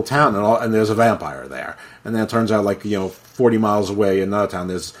this little town and there's a vampire there, and then it turns out 40 miles away in another town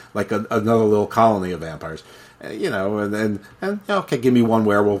there's like another little colony of vampires, and okay, give me one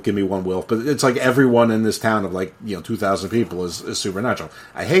werewolf, give me one wolf, but it's like everyone in this town of 2,000 people is supernatural.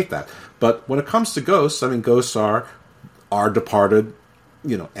 I hate that. But when it comes to ghosts, I mean, ghosts are our departed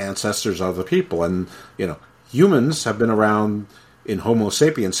ancestors of the people, and humans have been around in Homo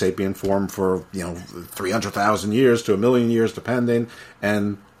sapien form for 300,000 years to 1 million years, depending,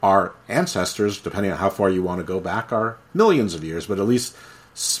 and our ancestors, depending on how far you want to go back, are millions of years, but at least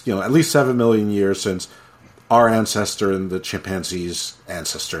 7 million years since our ancestor and the chimpanzee's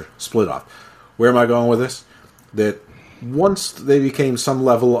ancestor split off. Where am I going with this? That once they became some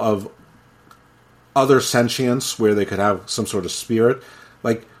level of other sentience where they could have some sort of spirit,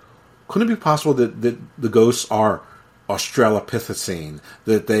 couldn't it be possible that the ghosts are Australopithecine,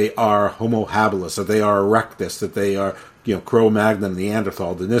 that they are Homo habilis, that they are Erectus, that they are Cro-Magnon,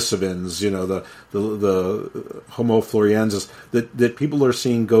 Neanderthal, Denisovans, the Homo floresiensis, that people are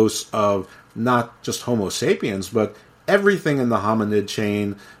seeing ghosts of not just Homo sapiens, but everything in the hominid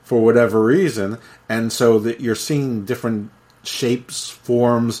chain for whatever reason, and so that you're seeing different shapes,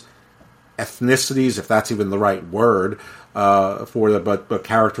 forms, ethnicities, if that's even the right word for that, but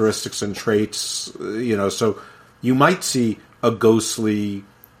characteristics and traits, so you might see a ghostly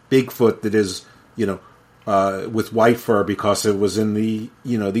Bigfoot that is, with white fur because it was in the,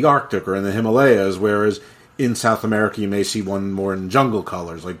 the Arctic or in the Himalayas, whereas in South America you may see one more in jungle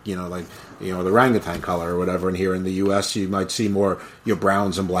colors, the orangutan color or whatever, and here in the U.S. you might see more,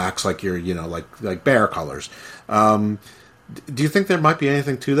 browns and blacks, like like bear colors. Do you think there might be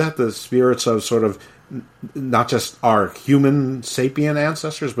anything to that? The spirits of sort of not just our human sapien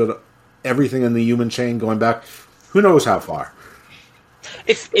ancestors, but everything in the human chain going back, who knows how far?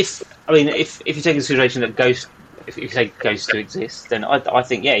 If you take into consideration that if you take ghosts to exist, then I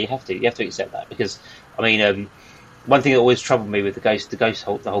think you have to accept that, because one thing that always troubled me with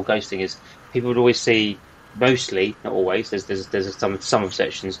the whole ghost thing is people would always see, mostly, not always, there's some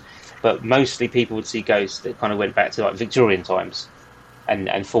exceptions, but mostly people would see ghosts that kind of went back to Victorian times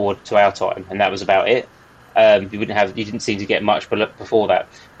and forward to our time, and that was about it. You didn't seem to get much before that.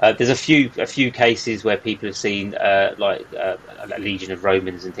 There's a few cases where people have seen a legion of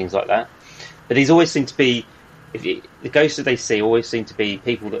Romans and things like that, but these always seem to be the ghosts that they see always seem to be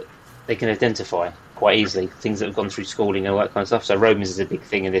people that they can identify quite easily. Things that have gone through schooling and all that kind of stuff. So Romans is a big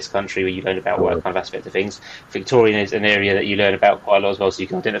thing in this country where you learn about what kind of aspect of things. Victorian is an area that you learn about quite a lot as well, so you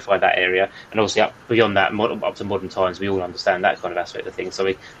can identify that area. And obviously up beyond that, up to modern times, we all understand that kind of aspect of things,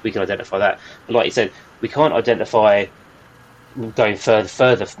 so we can identify that. But like you said, we can't identify going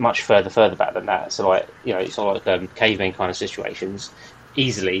much further back than that. So like, it's sort of like caveman kind of situations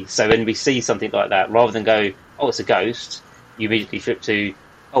easily. So when we see something like that, rather than go, oh, it's a ghost, you immediately flip to,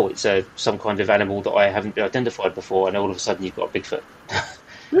 oh, it's some kind of animal that I haven't been identified before, and all of a sudden you've got a Bigfoot.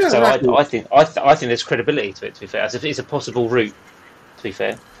 Yeah, so I think there's credibility to it. To be fair, as if it's a possible route. To be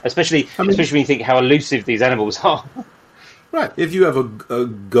fair, especially when you think how elusive these animals are. Right. If you have a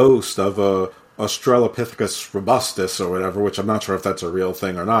ghost of a Australopithecus robustus or whatever, which I'm not sure if that's a real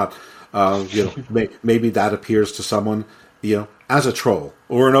thing or not, maybe that appears to someone, as a troll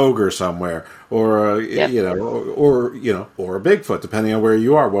or an ogre somewhere, or or a Bigfoot, depending on where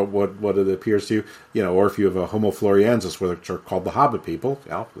you are, what it appears to you, or if you have a Homo floresiensis, which are called the Hobbit people,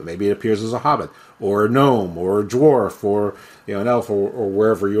 maybe it appears as a hobbit, or a gnome, or a dwarf, or an elf, or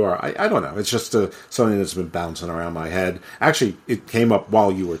wherever you are. I don't know. It's just something that's been bouncing around my head. Actually, it came up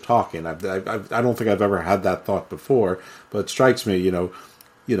while you were talking. I don't think I've ever had that thought before, but it strikes me,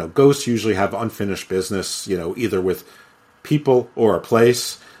 ghosts usually have unfinished business, either with people or a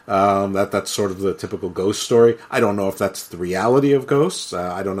place. That's sort of the typical ghost story. I don't know if that's the reality of ghosts.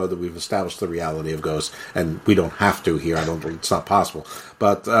 I don't know that we've established the reality of ghosts, and we don't have to here. I don't think it's not possible.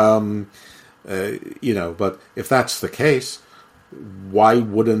 But but if that's the case, why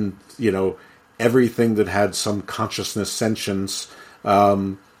wouldn't everything that had some consciousness, sentience,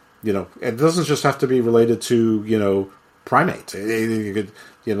 it doesn't just have to be related to primates. It could,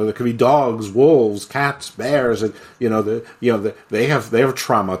 there could be dogs, wolves, cats, bears, and they have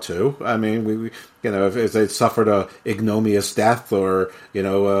trauma too. I mean, we if they suffered a ignominious death, or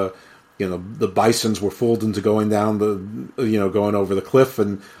the bisons were fooled into going down going over the cliff,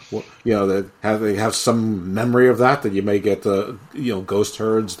 and they have some memory of that you may get the ghost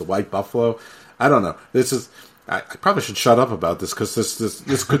herds, the white buffalo. I don't know. I probably should shut up about this, because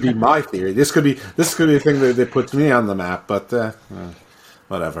this could be my theory. This could be a thing that puts me on the map. But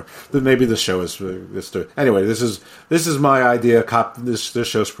whatever. Maybe the show is this. Anyway, this is my idea. This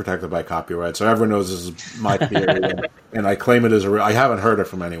show's protected by copyright, so everyone knows this is my theory, and I claim it as I haven't heard it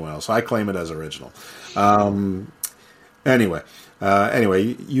from anyone else, so I claim it as original. Anyway,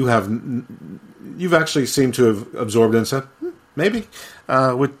 you've actually seemed to have absorbed it and said maybe,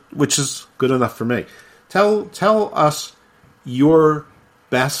 which is good enough for me. Tell us your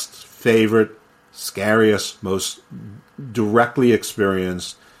best, favorite, scariest, most directly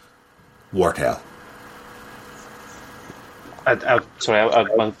experienced war tale. My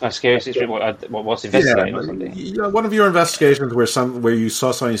scariest experience. What's investigating or something? One of your investigations where you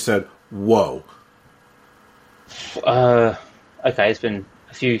saw something, you said, "Whoa." Okay, it's been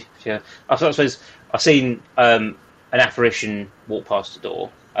a few. Yeah, I suppose I've seen an apparition walk past the door.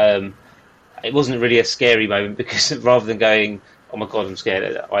 It wasn't really a scary moment, because rather than going, oh my god, I'm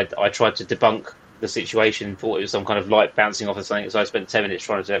scared, I tried to debunk the situation, thought it was some kind of light bouncing off of something, so I spent 10 minutes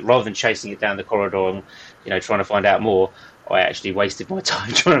trying to, rather than chasing it down the corridor and trying to find out more, I actually wasted my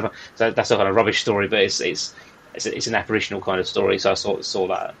time trying to. So that's a kind of rubbish story, but it's an apparitional kind of story, so I saw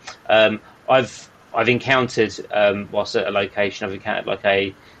that. I've encountered, whilst at a location, I've encountered like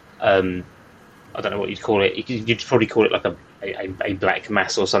a I don't know what you'd call it. You'd probably call it like a black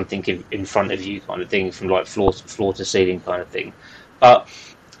mass or something in front of you, kind of thing, from like floor to ceiling kind of thing. But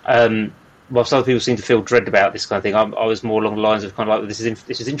whilst other people seem to feel dread about this kind of thing, I was more along the lines of kind of like, this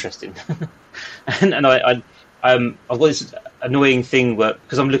is interesting, and I've got this annoying thing where,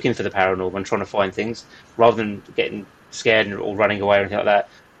 because I'm looking for the paranormal and trying to find things rather than getting scared or running away or anything like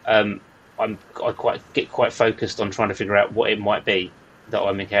that. I get quite focused on trying to figure out what it might be that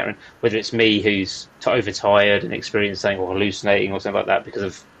I'm encountering, whether it's me who's overtired and experiencing or hallucinating or something like that because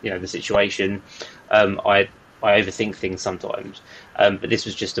of the situation. I overthink things sometimes, but this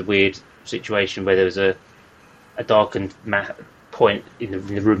was just a weird situation where there was a darkened point in the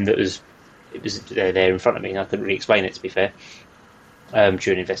room that was there in front of me, and I couldn't really explain it, to be fair,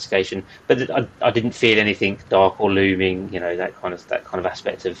 during investigation. But I didn't feel anything dark or looming, that kind of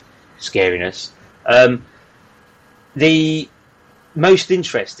aspect of scariness. The most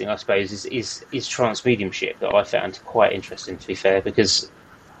interesting, I suppose, is trance mediumship, that I found quite interesting, to be fair, because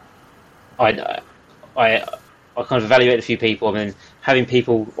I kind of evaluate a few people, and then having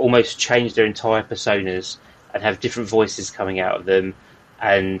people almost change their entire personas and have different voices coming out of them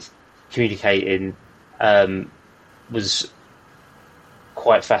and communicating was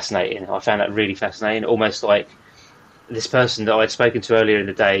quite fascinating. I found that really fascinating, almost like this person that I'd spoken to earlier in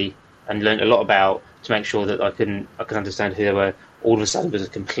the day and learned a lot about to make sure that I could understand who they were. All of a sudden, was a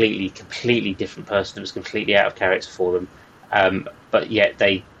completely different person. It was completely out of character for them, but yet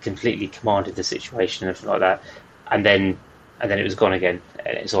they completely commanded the situation and everything like that. And then it was gone again.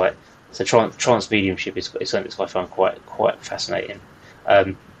 And it's like, so trance mediumship is something that I find quite fascinating.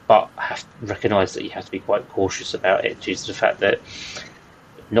 But I have to recognise that you have to be quite cautious about it due to the fact that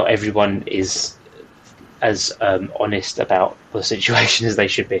not everyone is as honest about the situation as they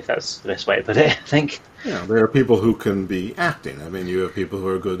should be, if that's the best way to put it, I think. Yeah, there are people who can be acting. I mean, you have people who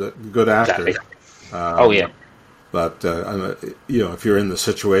are good actors. Exactly. Oh, yeah. But, if you're in the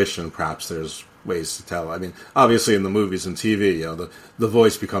situation, perhaps there's ways to tell. I mean, obviously in the movies and TV, the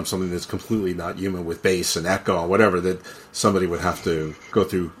voice becomes something that's completely not human with bass and echo and whatever that somebody would have to go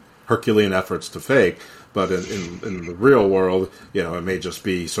through Herculean efforts to fake. But in the real world, it may just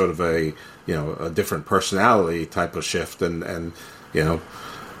be sort of a different personality type of shift. And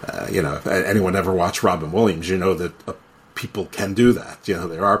if anyone ever watched Robin Williams, that people can do that.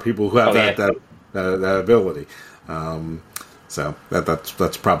 There are people who have that ability. So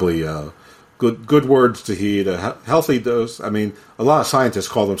that's probably good words to heed. A healthy dose. I mean, a lot of scientists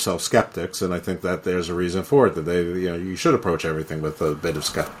call themselves skeptics, and I think that there's a reason for it. That they, you should approach everything with a bit of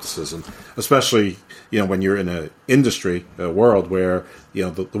skepticism, especially when you're in an industry, a world where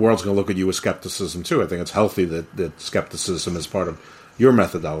the world's going to look at you with skepticism too. I think it's healthy that skepticism is part of your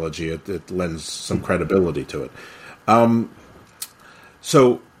methodology. It lends some credibility to it.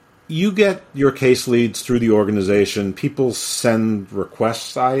 So you get your case leads through the organization. People send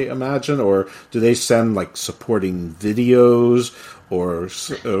requests, I imagine, or do they send supporting videos or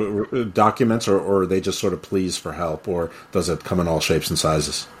documents, or are they just sort of pleas for help, or does it come in all shapes and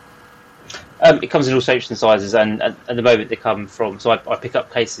sizes? It comes in all shapes and sizes, and at the moment they come from. So I pick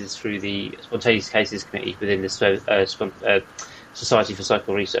up cases through the Spontaneous Cases Committee within the Society for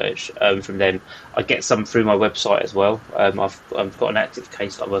Psychical Research. From them, I get some through my website as well. I've got an active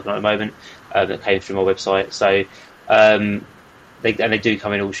case that I'm working on at the moment that came through my website. So they do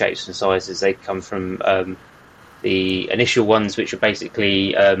come in all shapes and sizes. They come from the initial ones, which are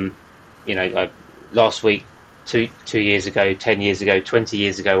basically last week, 2 years ago, 10 years ago, 20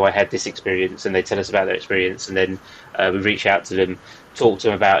 years ago, I had this experience, and they tell us about their experience, and then we reach out to them, talk to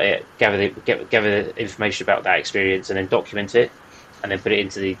them about it, gather the information about that experience, and then document it, and then put it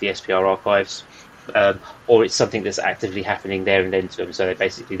into the SPR archives. Or it's something that's actively happening there and then to them. So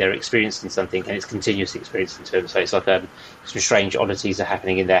they're experiencing something, and it's continuously experiencing to them. So it's like some strange oddities are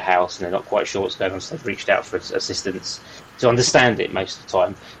happening in their house, and they're not quite sure what's going on. So they've reached out for assistance to understand it most of the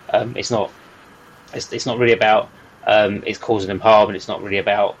time. It's not really about it's causing them harm, and it's not really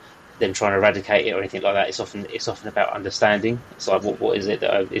about them trying to eradicate it or anything like that. It's often about understanding. It's like what is it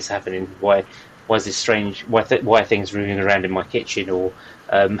that is happening? Why is this strange? Why are things moving around in my kitchen? Or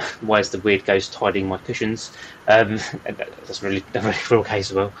why is the weird ghost hiding my cushions? That's really a real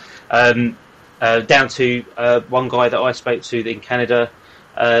case as well. Down to one guy that I spoke to in Canada,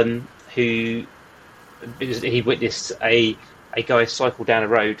 who he witnessed a guy cycle down a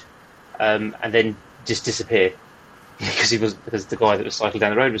road and then just disappear because the guy that was cycling down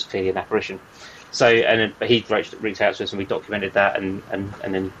the road was clearly an apparition. So he reached out to us, and we documented that and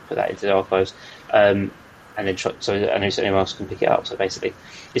then put that into the archives. And then so I know anyone else can pick it up. So basically,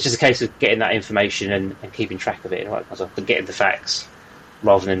 it's just a case of getting that information and keeping track of it and all that kind of stuff, but getting the facts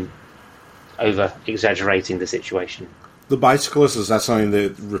rather than over exaggerating the situation. The bicyclist, is that something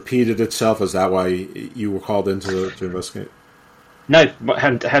that repeated itself? Is that why you were called in to investigate? No,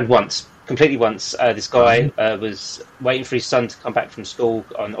 had once. Completely once. This guy was waiting for his son to come back from school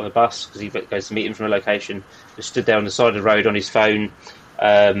on a bus because he goes to meet him from a location. Just stood there on the side of the road on his phone,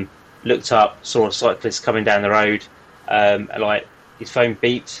 looked up, saw a cyclist coming down the road. His phone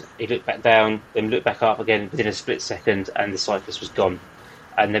beeped. He looked back down, then looked back up again within a split second, and the cyclist was gone.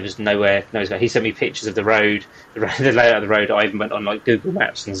 And there was nowhere. He sent me pictures of the road, the layout of the road. I even went on Google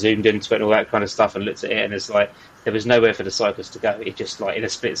Maps and zoomed into it and all that kind of stuff and looked at it, and it's like there was nowhere for the cyclist to go. It just in a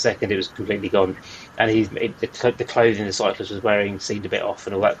split second it was completely gone. And the clothing the cyclist was wearing seemed a bit off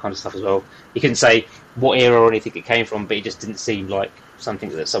and all that kind of stuff as well. He couldn't say what era or anything it came from, but it just didn't seem like something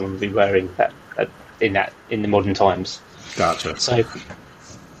that someone would be wearing in the modern times. Gotcha. So.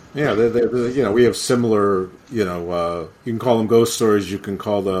 Yeah, we have similar, you can call them ghost stories, you can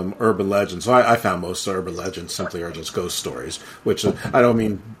call them urban legends. So I found most urban legends simply are just ghost stories, which I don't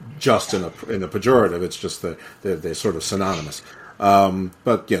mean just in a pejorative, it's just that they're sort of synonymous.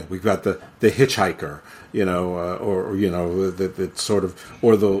 But, we've got the hitchhiker, the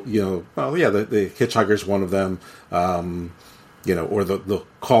hitchhiker's one of them. or the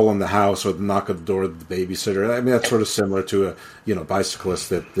call on the house or the knock at the door of the babysitter. I mean, that's sort of similar to a bicyclist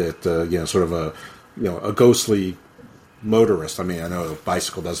that sort of a ghostly motorist. I mean, I know a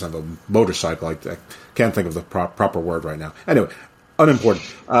bicycle doesn't have a motorcycle. I can't think of the proper word right now. Anyway, unimportant.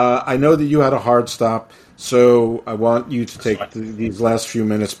 I know that you had a hard stop, so I want you to take these last few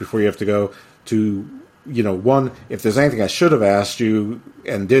minutes before you have to go to, one, if there's anything I should have asked you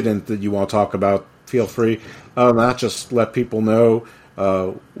and didn't that you want to talk about, feel free. Not just let people know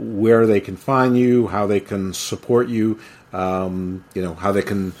where they can find you, how they can support you, how they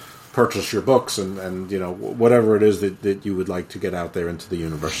can purchase your books and whatever it is that you would like to get out there into the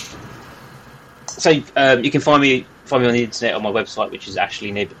universe. So you can find me on the internet on my website, which is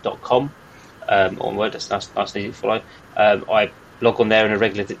ashleynib.com. On Word, that's nice and easy to follow. I blog on there on a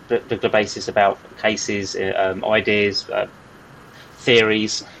regular basis about cases, ideas,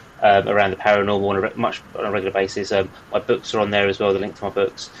 theories around the paranormal on a regular basis. My books are on there as well, the link to my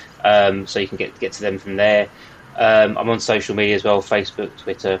books, so you can get to them from there. I'm on social media as well, Facebook,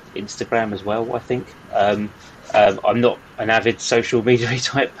 Twitter, Instagram as well, I think. I'm not an avid social media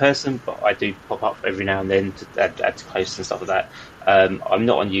type person, but I do pop up every now and then to add to posts and stuff like that. I'm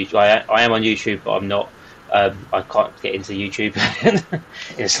not on YouTube. I am on YouTube, but I'm not. I can't get into YouTube in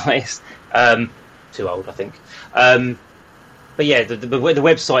the slightest. Too old, I think. But yeah, the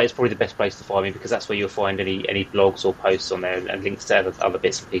website is probably the best place to find me, because that's where you'll find any blogs or posts on there and links to other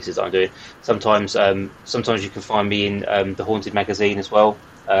bits and pieces that I'm doing. Sometimes you can find me in the Haunted magazine as well.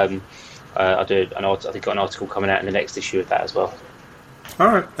 I do I think got an article coming out in the next issue of that as well. All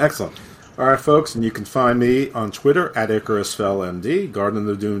right, excellent. All right, folks, and you can find me on Twitter at IcarusFellMD. Garden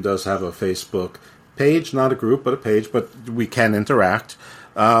of Doom does have a Facebook page, not a group, but a page, but we can interact.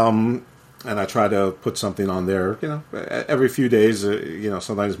 And I try to put something on there, every few days,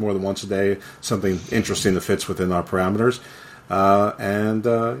 sometimes more than once a day, something interesting that fits within our parameters. And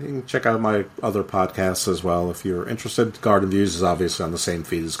you can check out my other podcasts as well if you're interested. Garden Views is obviously on the same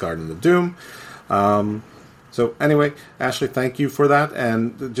feed as Garden of Doom. So anyway, Ashley, thank you for that.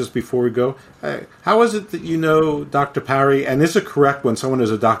 And just before we go, how is it that you know Dr. Parry? And is it correct when someone is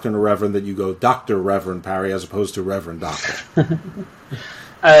a doctor and a reverend that you go Dr. Reverend Parry as opposed to Reverend Doctor?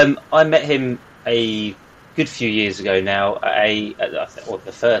 I met him a good few years ago now at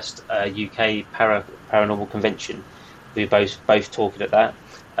the first UK paranormal convention. We were both talking at that,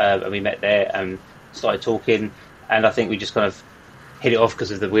 and we met there and started talking, and I think we just kind of hit it off because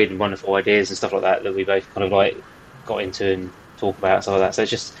of the weird and wonderful ideas and stuff like that we both kind of got into and talk about and stuff like that. So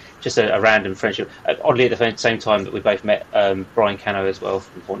it's just a random friendship. Oddly, at the same time that we both met Brian Cano as well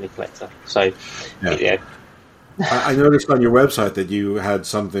from Haunted Collector. So yeah. I noticed on your website that you had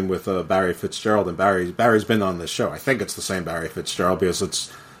something with Barry Fitzgerald, and Barry's been on this show. I think it's the same Barry Fitzgerald, because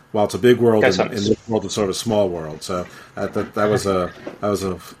it's a big world, in this world it's sort of a small world. So that was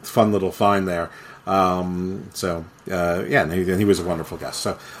a fun little find there. And he was a wonderful guest.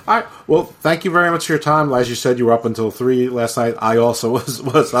 So, all right, well, thank you very much for your time. As you said, you were up until 3 last night. I also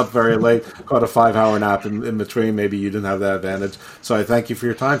was up very late, caught a 5-hour nap in between. Maybe you didn't have that advantage. So I thank you for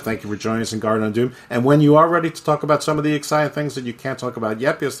your time. Thank you for joining us in Garden of Doom. And when you are ready to talk about some of the exciting things that you can't talk about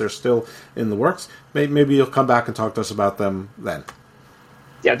yet because they're still in the works, maybe you'll come back and talk to us about them then.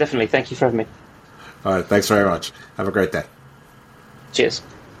 Yeah, definitely. Thank you for having me. All right, thanks very much. Have a great day. Cheers.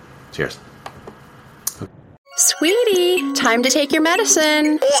 Cheers. Sweetie, time to take your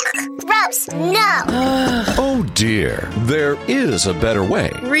medicine. Gross, no. Oh dear, there is a better way.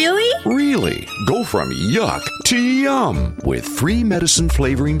 Really? Really. Go from yuck to yum with free medicine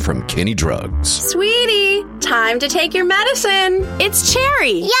flavoring from Kenny Drugs. Sweetie, time to take your medicine. It's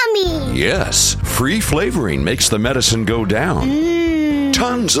cherry. Yummy. Yes, free flavoring makes the medicine go down.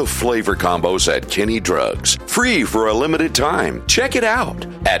 Tons of flavor combos at Kenny Drugs. Free for a limited time. Check it out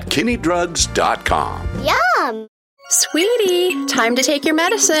at KennyDrugs.com. Yum. Sweetie, time to take your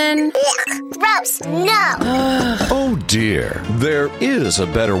medicine. Gross, no. Oh dear, there is a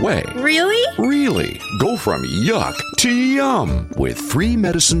better way. Really? Really. Go from yuck to yum with free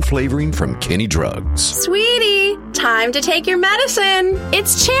medicine flavoring from Kenny Drugs. Sweetie, time to take your medicine.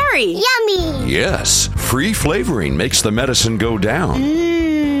 It's cherry. Yummy. Yes, free flavoring makes the medicine go down.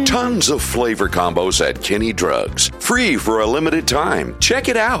 Tons of flavor combos at Kenny Drugs. Free for a limited time. Check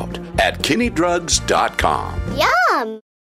it out at KennyDrugs.com. Yum.